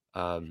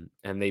 And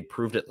they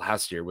proved it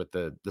last year with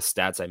the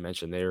stats I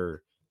mentioned.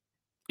 They're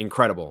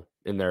incredible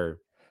in their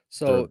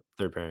So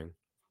third pairing.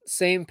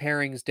 same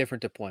pairings,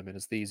 different deployment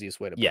is the easiest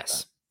way to put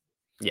that.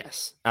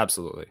 Yes,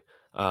 absolutely.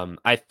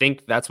 I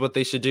think that's what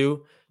they should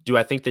do. Do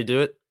I think they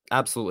do it?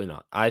 Absolutely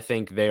not. I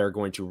think they are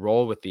going to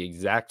roll with the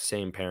exact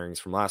same pairings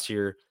from last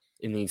year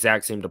in the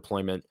exact same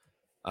deployment.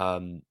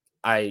 Um,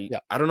 Yeah.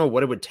 I don't know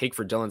what it would take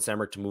for Dylan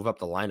Samberg to move up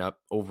the lineup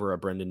over a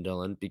Brendan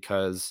Dillon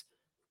because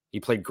he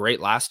played great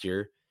last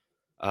year.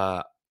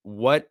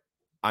 What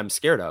I'm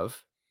scared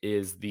of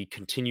is the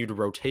continued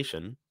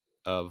rotation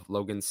of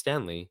Logan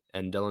Stanley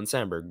and Dylan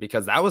Samberg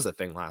because that was a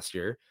thing last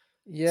year.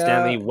 Yeah.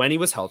 Stanley, when he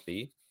was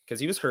healthy, because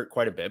he was hurt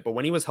quite a bit, but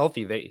when he was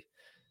healthy,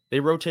 they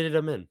rotated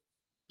him in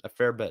a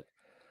fair bit.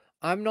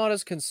 I'm not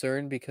as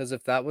concerned because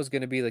if that was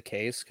going to be the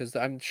case, because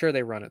I'm sure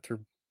they run it through,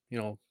 you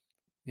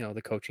know,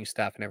 the coaching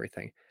staff and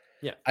everything.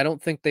 Yeah. I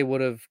don't think they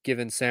would have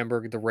given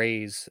Sandberg the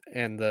raise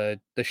and the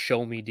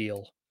show me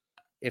deal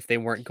if they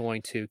weren't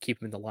going to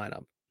keep him in the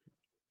lineup.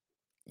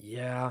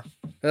 Yeah.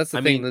 That's the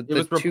I thing. mean, it The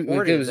was two it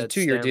reported was a that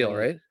 2-year deal,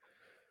 Stanley right?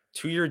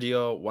 2-year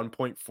deal,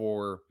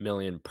 1.4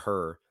 million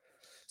per.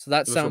 So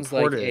that It was sounds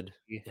like reported.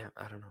 Yeah,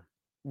 I don't know.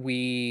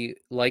 we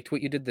liked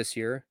what you did this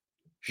year.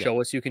 Yeah.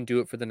 Show us you can do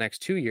it for the next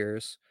 2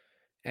 years,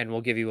 and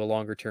we'll give you a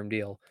longer term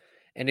deal.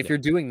 And if Yeah. you're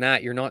doing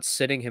that, you're not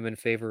sitting him in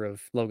favor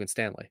of Logan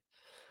Stanley.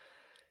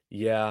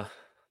 Yeah.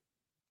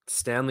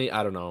 Stanley,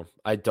 I don't know.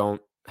 I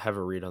don't have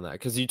a read on that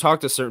because you talk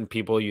to certain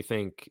people, you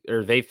think,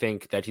 or they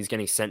think that he's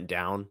getting sent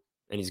down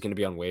and he's going to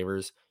be on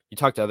waivers. You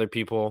talk to other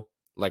people,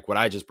 like what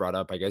I just brought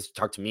up, I guess. You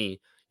talk to me,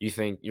 you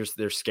think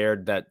they're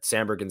scared that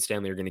Sandberg and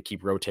Stanley are going to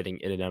keep rotating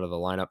in and out of the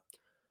lineup.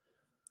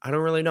 I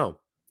don't really know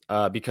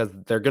because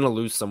they're going to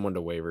lose someone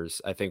to waivers.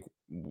 I think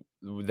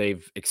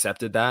they've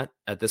accepted that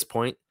at this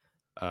point.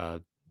 Uh,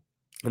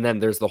 and then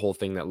there's the whole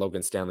thing that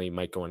Logan Stanley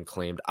might go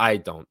unclaimed. I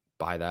don't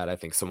buy that. I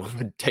think someone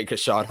would take a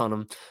shot on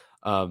him.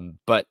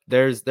 But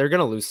they're going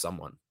to lose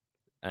someone.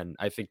 And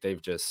I think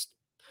they've just,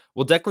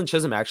 well, Declan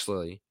Chisholm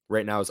actually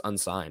right now is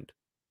unsigned.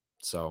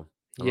 So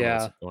I don't know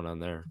what's Yeah. going on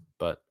there,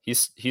 but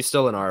he's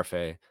still an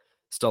RFA,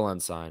 still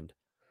unsigned.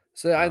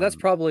 So that's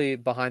Um, probably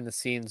behind the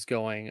scenes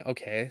going,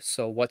 okay,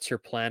 so what's your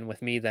plan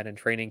with me then in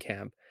training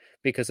camp?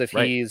 Because if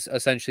right. he's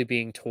essentially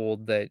being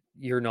told that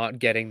you're not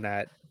getting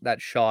that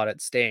shot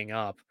at staying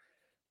up,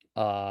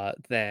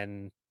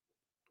 then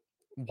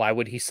why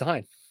would he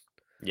sign?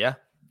 Yeah.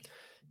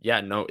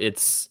 Yeah. No,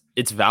 it's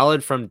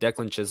valid from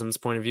Declan Chisholm's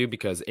point of view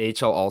because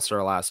AHL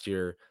All-Star last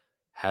year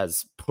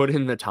has put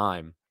in the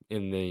time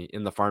in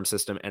the farm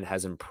system and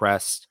has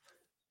impressed.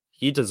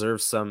 He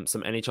deserves some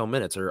NHL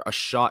minutes or a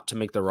shot to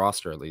make the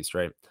roster at least,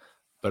 right?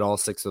 But all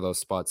 6 of those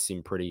spots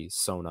seem pretty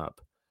sewn up.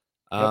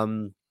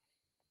 Yep.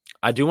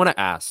 I do want to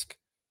ask,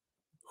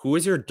 who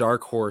is your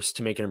dark horse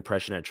to make an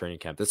impression at training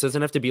camp? This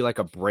doesn't have to be like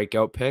a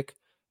breakout pick,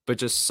 but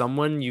just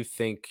someone you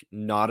think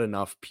not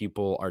enough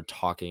people are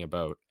talking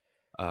about.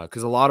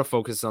 Because a lot of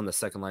focus is on the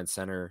second line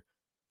center,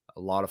 a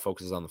lot of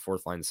focus is on the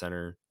fourth line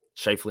center,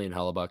 Scheifele and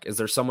Hellebuck. Is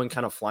there someone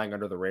kind of flying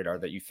under the radar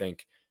that you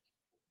think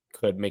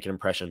could make an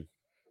impression?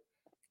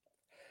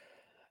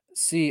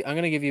 See, I'm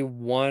going to give you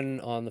one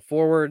on the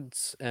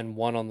forwards and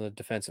one on the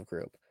defensive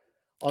group.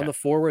 On Okay. the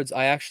forwards,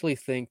 I actually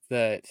think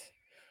that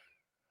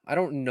I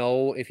don't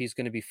know if he's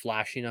going to be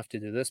flashy enough to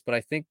do this, but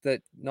I think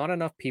that not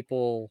enough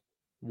people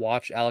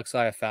watch Alex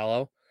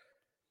Iafallo,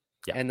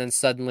 Yeah. and then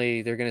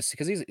suddenly they're going to see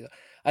because he's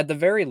at the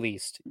very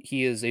least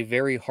he is a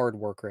very hard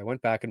worker. I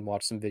went back and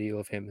watched some video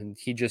of him, and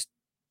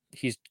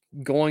he's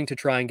going to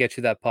try and get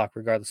you that puck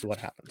regardless of what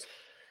happens.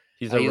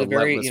 He's a He's a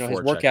very, relentless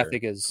his work forechecker.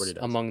 ethic That's what is he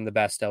does. among the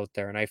best out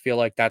there. And I feel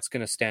like that's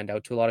going to stand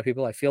out to a lot of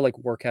people. I feel like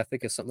work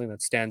ethic is something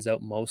that stands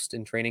out most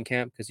in training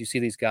camp because you see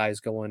these guys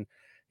going,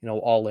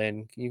 all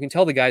in. You can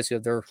tell the guys who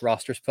have their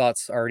roster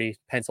spots already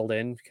penciled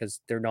in because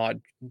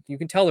you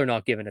can tell they're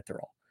not giving it their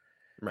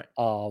Right.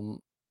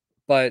 all.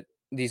 But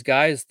these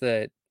guys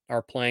that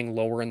are playing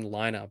lower in the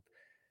lineup,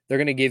 they're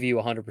going to give you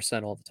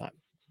 100% all the time.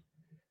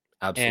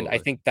 And I Absolutely.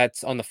 think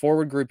that's on the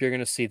forward group, you're going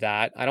to see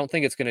that. I don't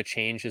think it's going to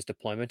change his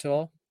deployment at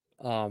all.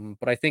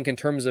 But I think in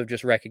terms of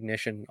just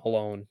recognition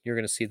alone, you're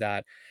going to see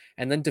that.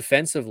 And then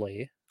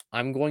defensively,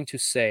 I'm going to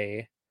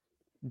say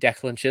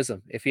Declan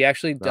Chisholm. If he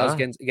actually does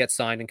Ah, get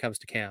signed and comes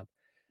to camp,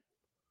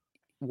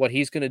 what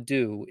he's going to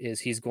do is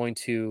he's going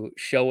to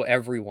show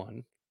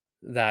everyone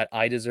that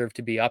I deserve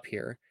to be up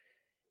here,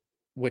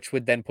 which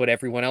would then put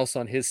everyone else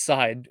on his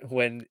side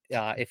when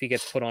if he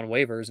gets put on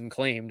waivers and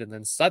claimed, and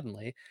then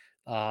suddenly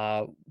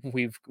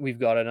we've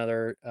got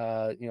another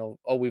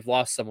we've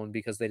lost someone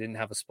because they didn't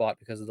have a spot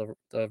because of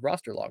the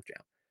roster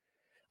logjam.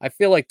 I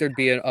feel like there'd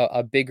be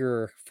a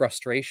bigger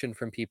frustration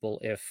from people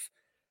if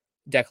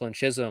Declan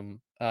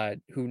Chisholm,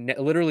 who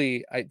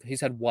literally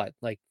he's had what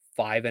like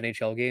 5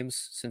 NHL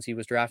games since he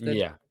was drafted.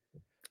 yeah.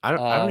 I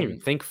don't even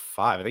Um, think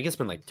 5. I think it's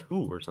been like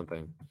 2 or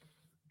something.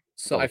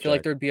 so I Double feel like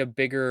check. there'd be a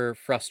bigger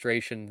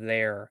frustration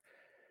there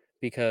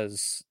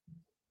because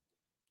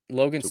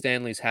Logan 2.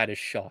 Stanley's had his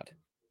shot.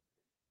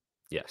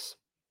 Yes.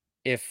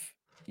 If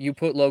you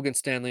put Logan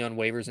Stanley on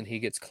waivers and he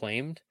gets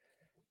claimed,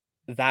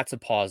 that's a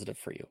positive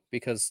for you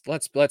because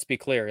let's be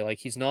clear, like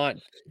he's not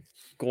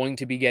going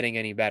to be getting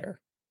any better.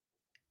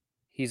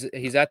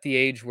 He's at the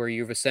age where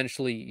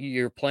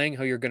you're playing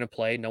how you're going to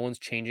play. No one's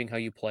changing how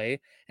you play,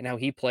 and how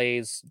he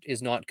plays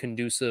is not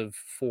conducive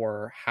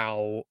for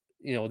how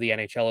the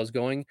NHL is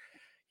going.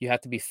 You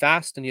have to be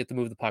fast and you have to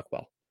move the puck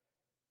well,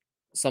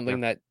 Yeah.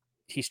 something that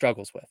he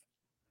struggles with.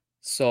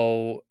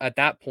 So at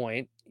that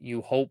point,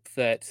 you hope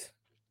that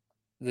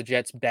the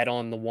Jets bet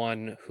on the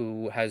one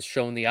who has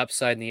shown the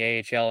upside in the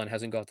AHL and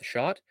hasn't got the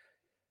shot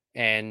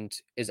and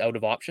is out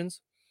of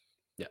options.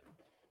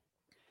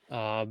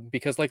 Yeah.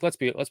 Because like let's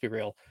be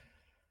real.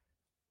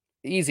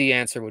 The easy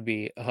answer would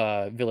be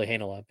Ville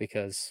Heinola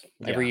because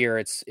every Yeah. year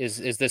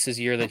is this his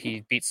year that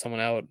he beats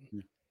someone out?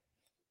 Mm.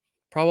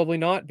 Probably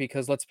not,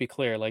 because let's be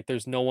clear, like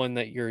there's no one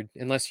that you're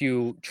unless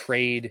you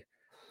trade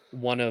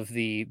one of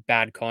the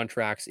bad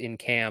contracts in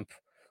camp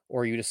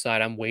or you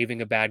decide I'm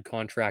waiving a bad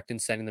contract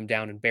and sending them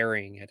down and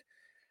burying it,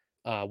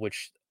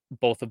 which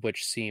both of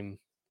which seem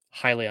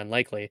highly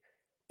unlikely.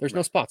 There's no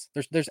Right. spots.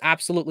 There's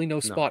absolutely no No.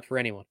 spot for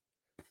anyone.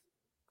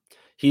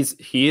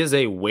 He is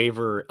a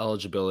waiver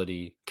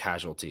eligibility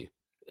casualty.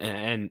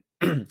 And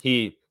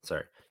he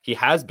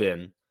has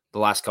been the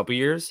last couple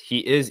years.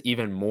 He is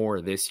even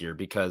more this year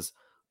because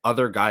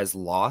other guys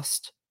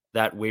lost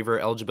that waiver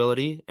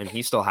eligibility and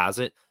he still has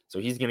it. So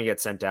he's going to get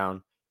sent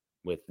down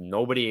with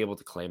nobody able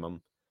to claim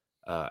him.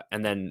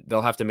 And then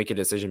they'll have to make a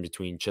decision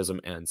between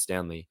Chisholm and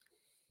Stanley.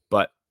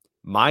 But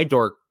my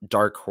dark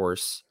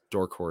horse,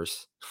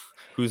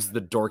 who's the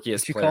What'd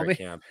dorkiest you call player at me?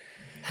 camp.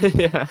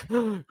 Yeah.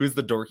 Who's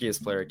the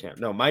dorkiest player at camp?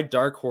 No, my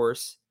dark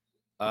horse.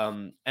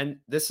 And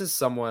this is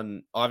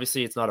someone,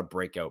 obviously, it's not a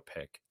breakout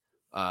pick.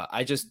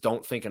 I just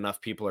don't think enough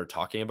people are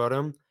talking about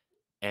him.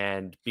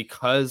 And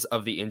because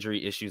of the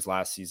injury issues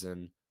last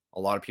season, a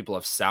lot of people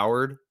have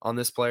soured on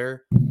this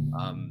player.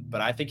 But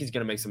I think he's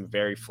going to make some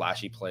very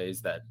flashy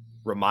plays that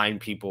remind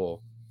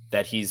people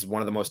that he's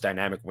one of the most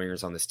dynamic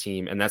wingers on this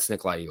team, and that's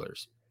Nikolai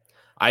Ehlers.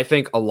 I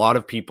think a lot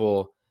of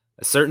people,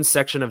 a certain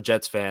section of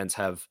Jets fans,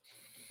 have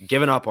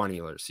given up on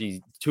Ehlers. He's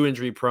too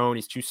injury prone.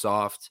 He's too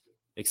soft,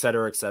 et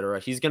cetera, et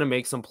cetera. He's going to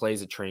make some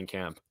plays at training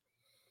camp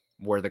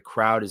where the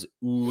crowd is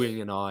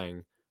oohing and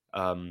awing,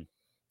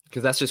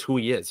 because that's just who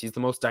he is. He's the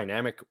most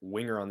dynamic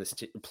winger on this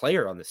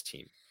player on this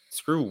team.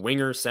 Screw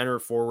winger, center,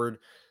 forward.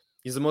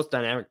 He's the most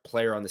dynamic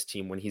player on this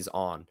team when he's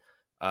on.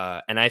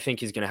 And I think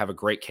he's going to have a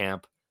great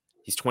camp.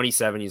 He's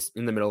 27. He's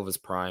in the middle of his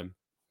prime.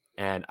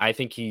 And I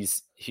think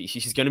he's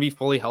going to be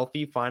fully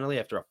healthy finally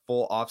after a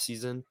full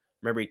offseason.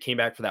 Remember, he came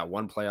back for that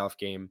one playoff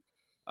game.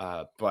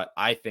 But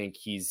I think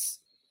he's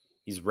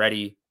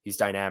ready. He's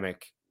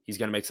dynamic. He's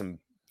going to make some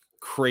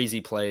crazy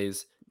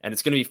plays. And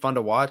it's going to be fun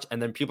to watch.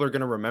 And then people are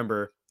going to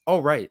remember, oh,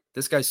 right,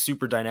 this guy's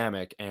super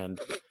dynamic.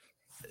 And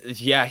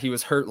yeah, he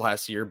was hurt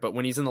last year. But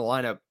when he's in the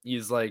lineup,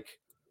 he's like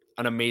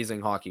an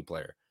amazing hockey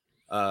player.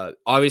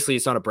 Obviously,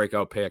 it's not a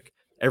breakout pick.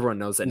 Everyone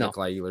knows that No.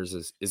 Nikolai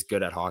Ehlers is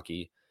good at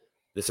hockey.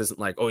 This isn't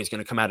like, oh, he's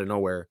going to come out of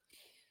nowhere.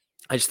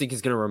 I just think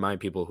he's going to remind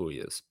people who he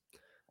is.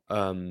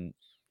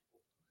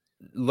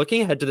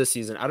 Looking ahead to this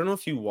season, I don't know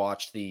if you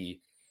watched the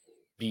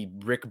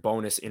Rick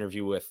Bowness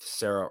interview with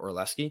Sarah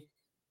Orlesky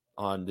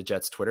on the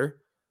Jets Twitter.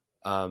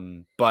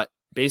 But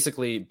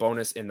basically,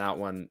 Bowness in that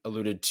one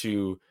alluded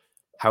to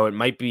how it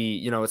might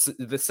be, it's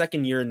the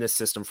second year in this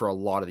system for a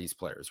lot of these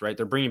players, right?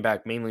 They're bringing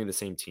back mainly the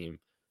same team.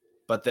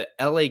 But the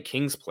LA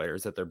Kings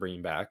players that they're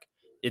bringing back,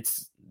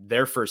 it's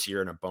their first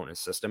year in a bonus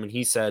system. And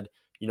he said,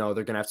 they're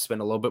going to have to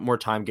spend a little bit more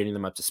time getting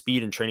them up to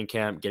speed in training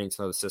camp, getting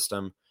to know the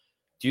system.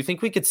 Do you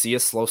think we could see a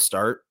slow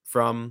start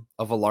from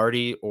a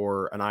Velarde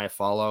or an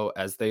Iafallo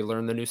as they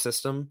learn the new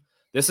system?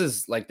 This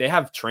is like they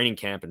have training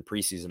camp and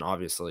preseason,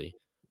 obviously,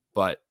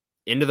 but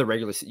into the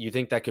regular season, you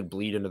think that could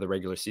bleed into the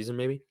regular season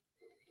maybe?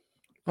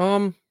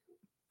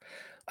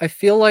 I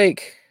feel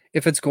like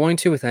if it's going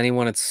to with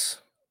anyone,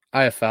 it's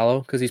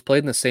Iafallo because he's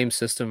played in the same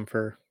system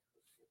for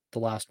the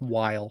last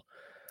while.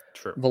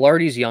 True.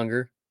 Velarde's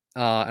younger,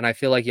 and I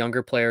feel like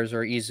younger players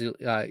are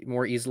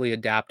more easily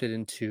adapted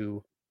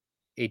into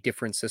a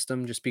different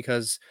system just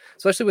because,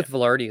 especially with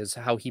Velarde, is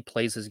how he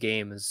plays his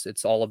game.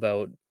 It's all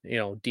about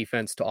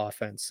defense to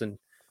offense and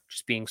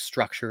just being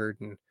structured,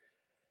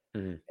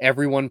 and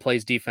everyone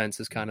plays defense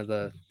is kind of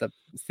the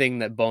thing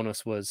that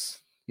Bonus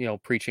was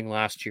preaching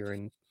last year,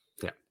 and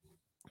Yeah.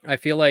 I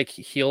feel like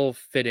he'll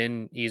fit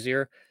in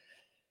easier.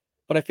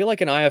 But I feel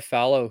like an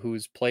Iafallo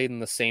who's played in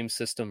the same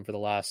system for the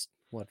last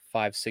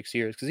 5-6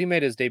 years, because he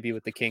made his debut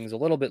with the Kings a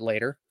little bit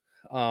later.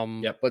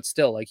 But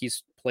still, like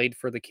he's played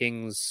for the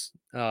Kings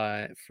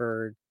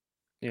for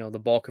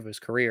the bulk of his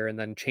career, and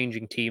then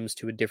changing teams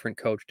to a different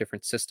coach,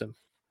 different system.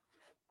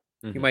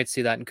 You might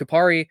see that in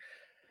Kupari.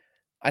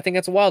 I think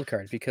that's a wild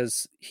card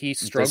because he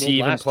struggled Does he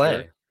even last play?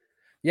 year.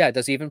 Yeah,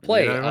 does he even You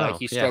play? never know.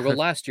 He Yeah. struggled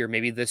last year.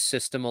 Maybe this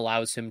system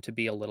allows him to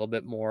be a little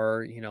bit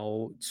more,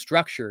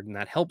 structured, and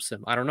that helps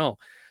him. I don't know.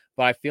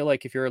 But I feel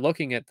like if you're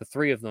looking at the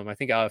three of them, I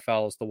think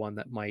AFL is the one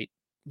that might,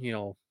 you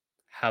know,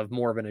 have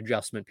more of an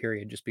adjustment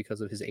period just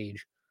because of his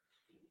age.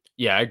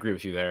 Yeah, I agree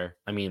with you there.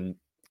 I mean,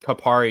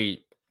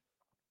 Kapari,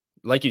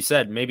 like you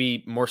said,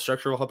 maybe more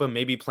structure will help him.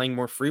 Maybe playing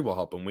more free will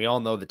help him. We all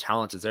know the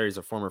talent is there. He's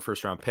a former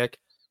first round pick.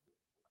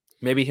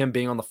 Maybe him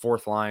being on the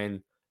fourth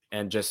line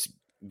and just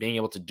being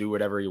able to do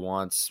whatever he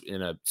wants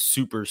in a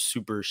super,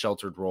 super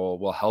sheltered role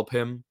will help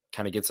him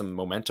kind of get some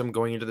momentum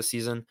going into the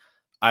season.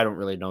 I don't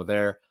really know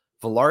there.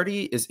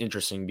 Velarde is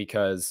interesting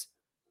because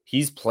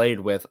he's played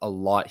with a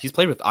lot. He's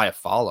played with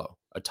Iafallo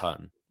a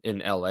ton in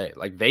LA.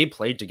 Like they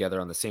played together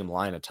on the same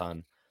line a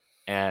ton.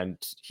 And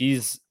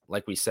he's,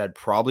 like we said,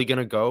 probably going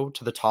to go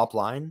to the top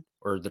line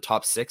or the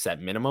top six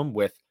at minimum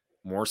with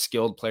more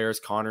skilled players,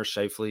 Connor,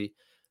 Scheifele,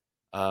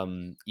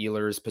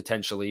 Ehlers,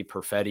 potentially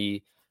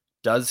Perfetti.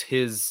 Does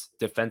his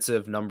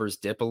defensive numbers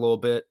dip a little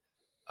bit?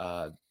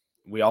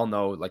 We all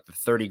know like the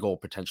 30 goal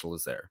potential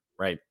is there,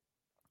 right?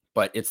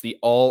 But it's the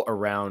all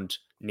around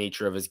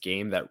nature of his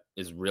game that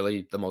is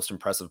really the most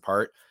impressive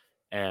part.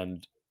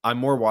 And I'm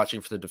more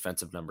watching for the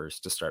defensive numbers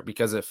to start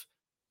because if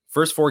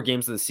first 4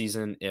 games of the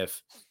season,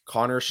 if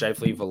Connor,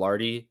 Scheifele,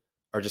 Velarde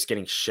are just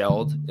getting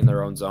shelled in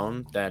their own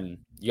zone, then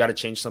you got to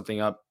change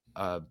something up.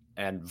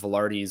 And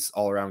Velarde's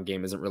all around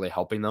game isn't really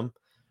helping them,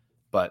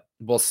 but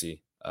we'll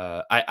see.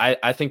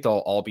 I think they'll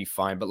all be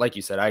fine. But like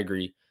you said, I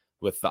agree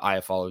with the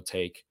IFLO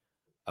take.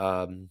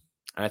 And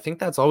I think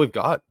that's all we've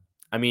got.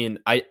 I mean,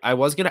 I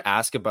was going to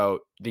ask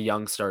about the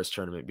Young Stars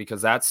tournament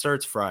because that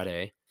starts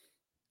Friday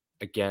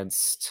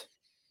against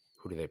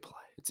who do they play?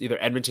 It's either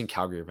Edmonton,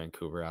 Calgary, or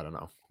Vancouver. I don't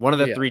know. One of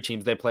the Yeah. 3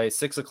 teams. They play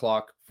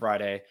 6:00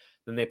 Friday,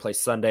 then they play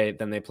Sunday,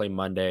 then they play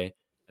Monday,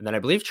 and then I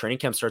believe training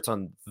camp starts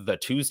on the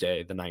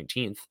Tuesday, the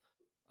 19th.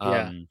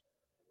 Yeah.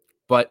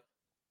 But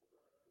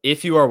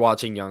if you are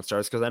watching Young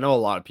Stars, because I know a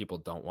lot of people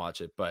don't watch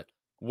it, but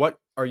what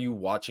are you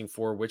watching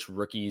for? Which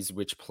rookies,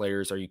 which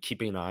players are you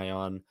keeping an eye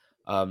on?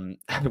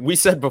 We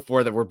said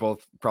before that we're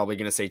both probably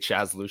going to say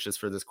Chaz Lucius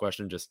for this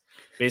question. Just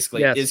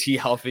basically, Yes. is he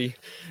healthy?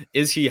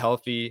 Is he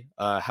healthy?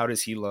 How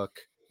does he look,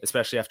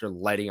 especially after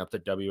lighting up the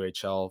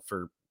WHL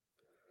for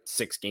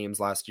 6 games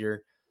last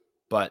year?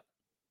 But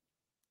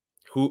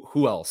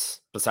who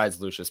else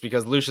besides Lucius?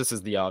 Because Lucius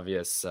is the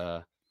obvious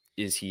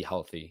is he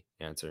healthy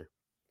answer.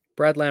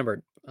 Brad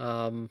Lambert.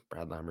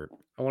 Brad Lambert.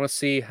 I want to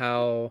see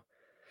how.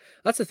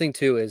 That's the thing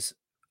too. Is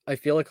I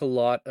feel like a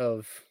lot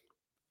of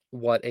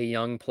what a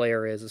young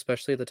player is,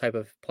 especially the type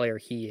of player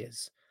he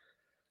is.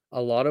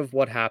 A lot of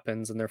what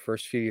happens in their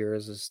first few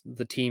years is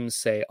the teams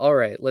say, "All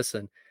right,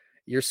 listen,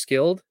 you're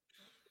skilled.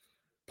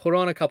 Put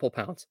on a couple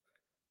pounds."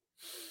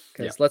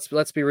 Yeah. Because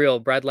let's be real,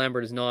 Brad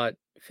Lambert is not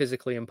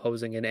physically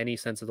imposing in any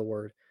sense of the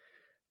word.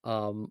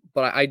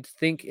 But I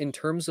think in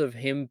terms of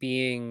him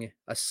being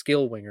a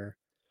skill winger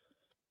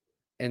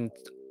and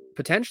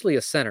potentially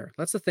a center,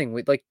 that's the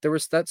thing.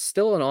 That's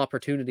still an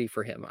opportunity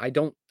for him. I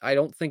don't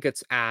think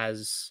it's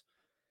as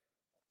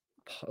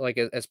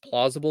as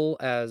plausible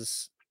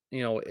as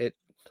it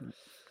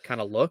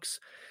kind of looks.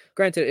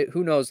 Granted,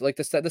 who knows? Like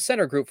the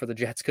center group for the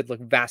Jets could look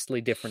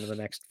vastly different in the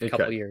next It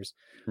couple could. years.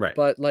 Right.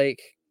 But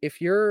like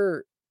if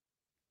you're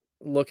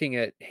looking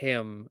at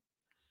him,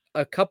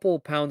 a couple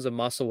pounds of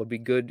muscle would be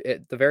good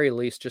at the very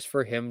least, just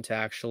for him to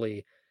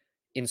actually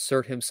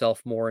insert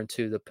himself more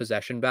into the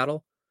possession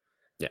battle.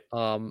 Yeah.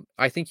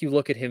 I think you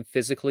look at him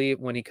physically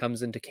when he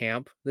comes into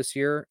camp this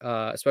year,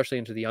 especially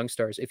into the Young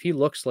Stars. If he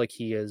looks like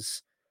he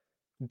is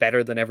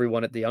better than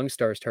everyone at the Young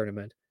Stars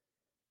tournament,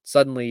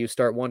 suddenly you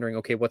start wondering,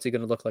 okay, what's he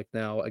going to look like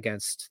now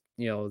against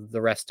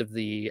the rest of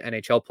the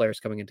NHL players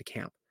coming into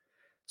camp?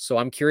 So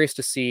I'm curious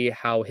to see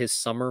how his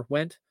summer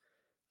went,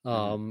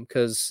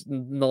 because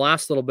in the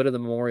last little bit of the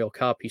Memorial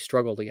Cup, he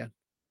struggled again.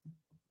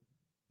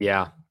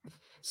 Yeah.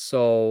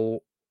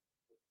 So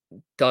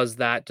does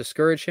that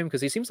discourage him?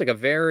 Because he seems like a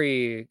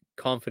very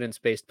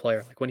confidence-based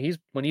player. Like when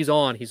he's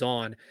on, he's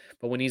on,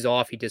 but when he's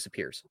off, he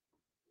disappears.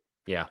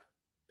 Yeah.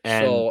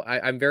 And So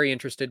I'm very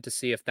interested to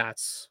see if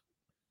that's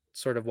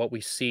sort of what we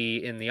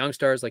see in the Young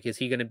Stars. Like, is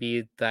he going to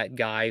be that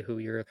guy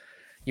who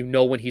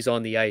when he's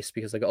on the ice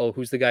because like, oh,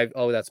 who's the guy?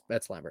 Oh,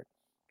 that's Lambert.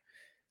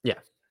 yeah.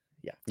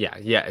 Yeah.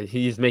 Yeah.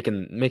 He's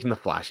making the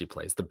flashy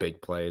plays, the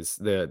big plays.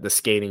 The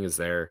skating is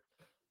there.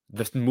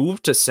 The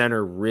move to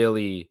center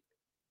really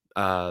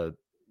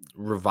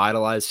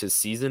revitalized his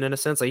season in a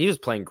sense. Like he was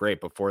playing great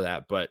before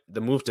that, but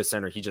the move to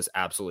center, he just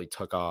absolutely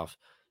took off.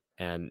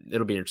 And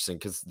it'll be interesting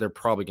because they're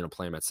probably going to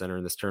play him at center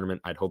in this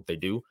tournament. I'd hope they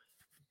do.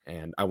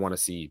 And I want to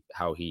see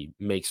how he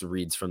makes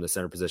reads from the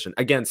center position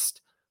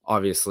against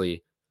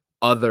obviously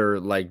other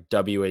like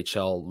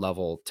WHL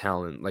level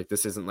talent. Like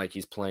this isn't like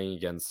he's playing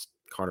against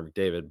Connor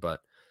McDavid,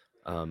 but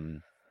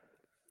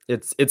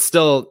it's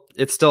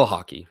still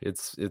hockey.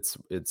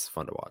 It's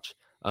fun to watch.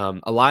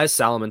 Elias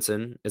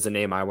Salomonsson is a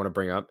name I want to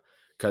bring up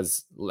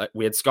because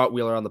we had Scott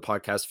Wheeler on the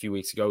podcast a few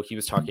weeks ago. He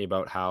was talking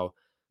about how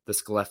the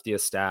Skellefteå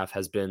staff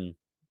has been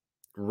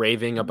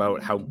raving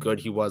about how good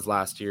he was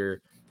last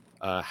year.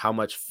 how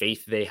much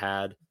faith they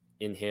had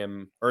in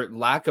him, or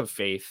lack of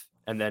faith.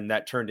 And then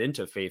that turned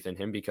into faith in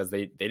him because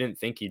they didn't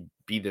think he'd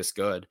be this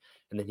good.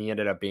 And then he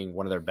ended up being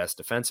one of their best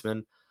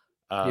defensemen.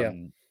 Yeah.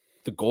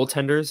 The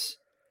goaltenders,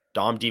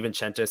 Dom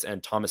DiVincentis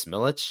and Thomas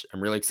Milic,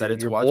 I'm really excited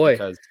to Your watch boy,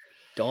 because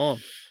Dom.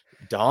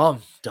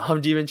 Dom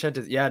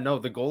DiVincentis. Yeah, no,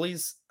 the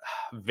goalies,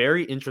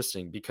 very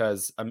interesting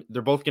because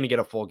they're both going to get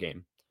a full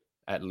game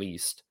at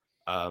least.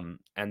 And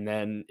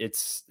then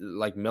it's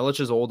like Milic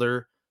is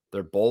older.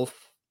 They're both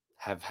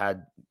have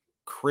had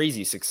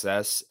crazy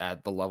success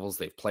at the levels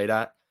they've played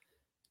at.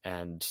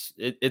 And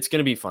it's going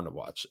to be fun to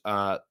watch.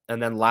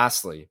 And then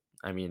lastly,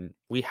 I mean,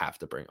 we have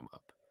to bring him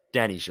up.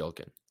 Danny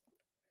Zhilkin.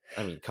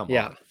 I mean, come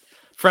on.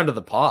 Friend of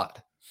the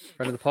pod.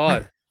 Friend of the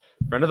pod.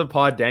 Friend of the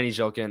pod, Danny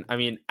Zhilkin. I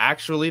mean,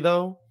 actually,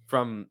 though,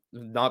 from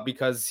not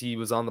because he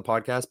was on the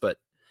podcast, but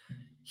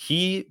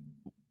he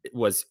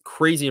was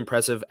crazy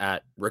impressive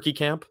at rookie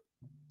camp.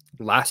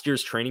 Last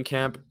year's training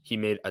camp, he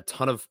made a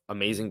ton of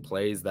amazing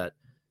plays that,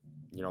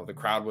 you know, the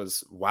crowd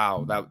was,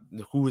 wow,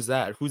 who is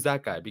that? Who's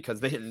that guy?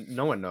 Because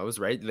no one knows,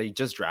 right? They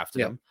just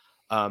drafted him.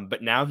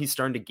 But now he's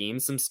starting to gain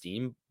some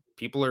steam.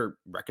 People are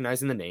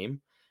recognizing the name.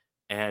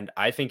 And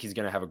I think he's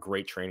going to have a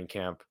great training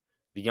camp.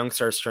 The Young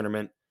Stars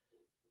tournament,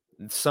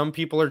 some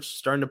people are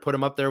starting to put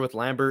him up there with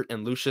Lambert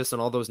and Lucius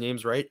and all those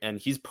names, right? And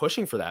he's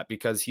pushing for that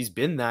because he's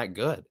been that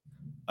good.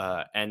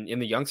 And in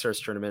the Young Stars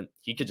tournament,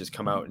 he could just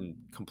come out and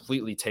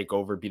completely take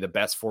over, be the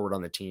best forward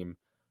on the team.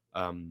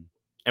 And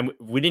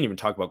we didn't even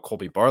talk about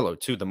Colby Barlow,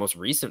 too. The most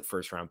recent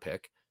first-round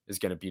pick is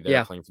going to be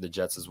there playing for the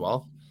Jets as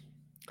well.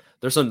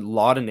 There's a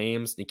lot of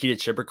names. Nikita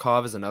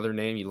Chibrikov is another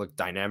name. He looked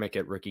dynamic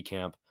at rookie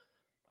camp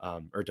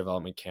or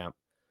development camp.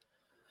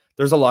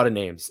 There's a lot of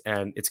names,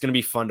 and it's going to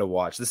be fun to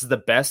watch. This is the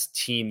best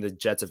team the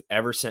Jets have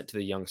ever sent to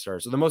the Young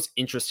Stars, or the most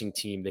interesting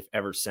team they've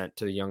ever sent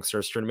to the Young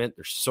Stars tournament.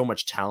 There's so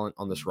much talent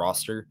on this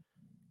roster,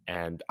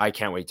 and I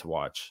can't wait to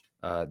watch.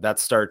 That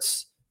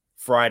starts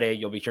Friday.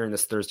 You'll be hearing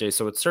this Thursday,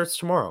 so it starts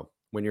tomorrow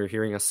when you're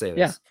hearing us say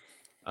this.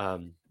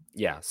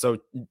 So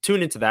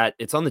tune into that.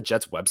 It's on the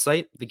Jets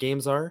website, the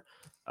games are.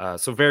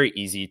 So very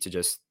easy to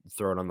just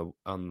throw it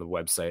on the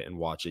website and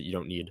watch it. You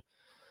don't need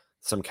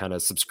some kind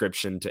of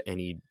subscription to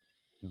any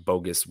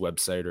bogus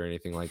website or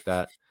anything like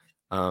that.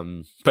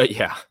 But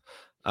yeah,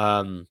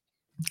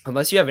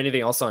 unless you have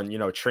anything else on,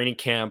 training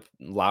camp,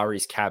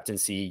 Lowry's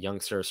captaincy, Young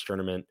Stars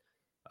tournament,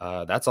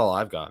 that's all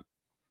I've got.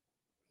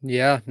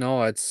 Yeah,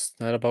 no,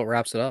 that about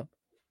wraps it up.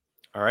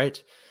 All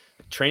right.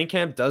 Training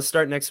camp does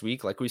start next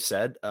week. Like we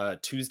said,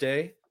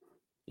 Tuesday,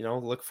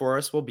 look for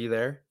us. We'll be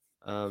there.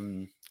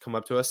 Come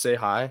up to us, say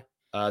hi.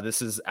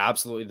 This is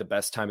absolutely the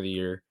best time of the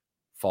year.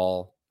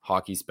 Fall,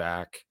 hockey's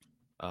back.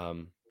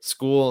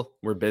 School,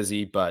 we're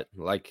busy, but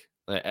like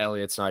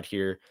Elliot's not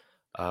here.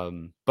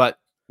 But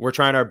we're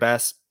trying our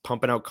best,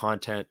 pumping out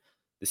content.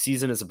 The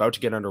season is about to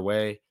get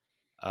underway.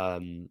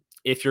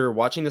 If you're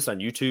watching this on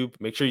YouTube,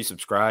 make sure you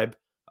subscribe.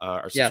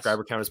 Our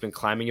subscriber count has been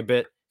climbing a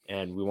bit,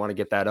 and we want to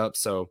get that up.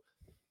 So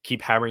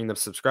keep hammering the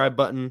subscribe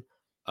button.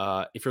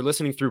 If you're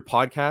listening through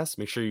podcasts,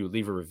 make sure you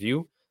leave a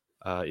review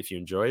if you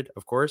enjoyed,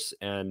 of course.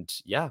 And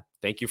yeah,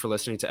 thank you for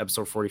listening to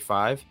episode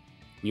 45.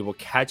 We will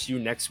catch you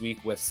next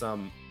week with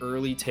some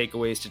early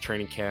takeaways to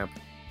training camp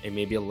and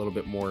maybe a little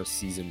bit more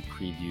season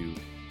preview.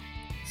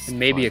 And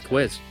maybe a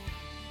quiz.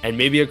 And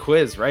maybe a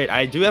quiz, right?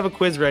 I do have a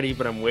quiz ready,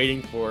 but I'm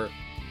waiting for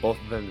both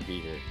of them to be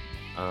here.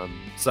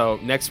 So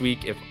next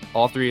week, if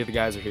all three of the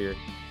guys are here,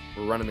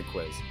 we're running the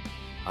quiz.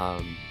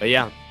 But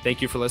yeah,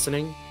 thank you for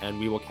listening,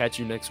 and we will catch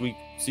you next week.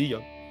 See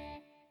ya.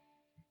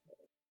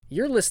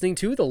 You're listening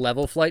to the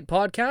Level Flight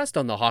Podcast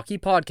on the Hockey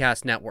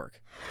Podcast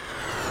Network.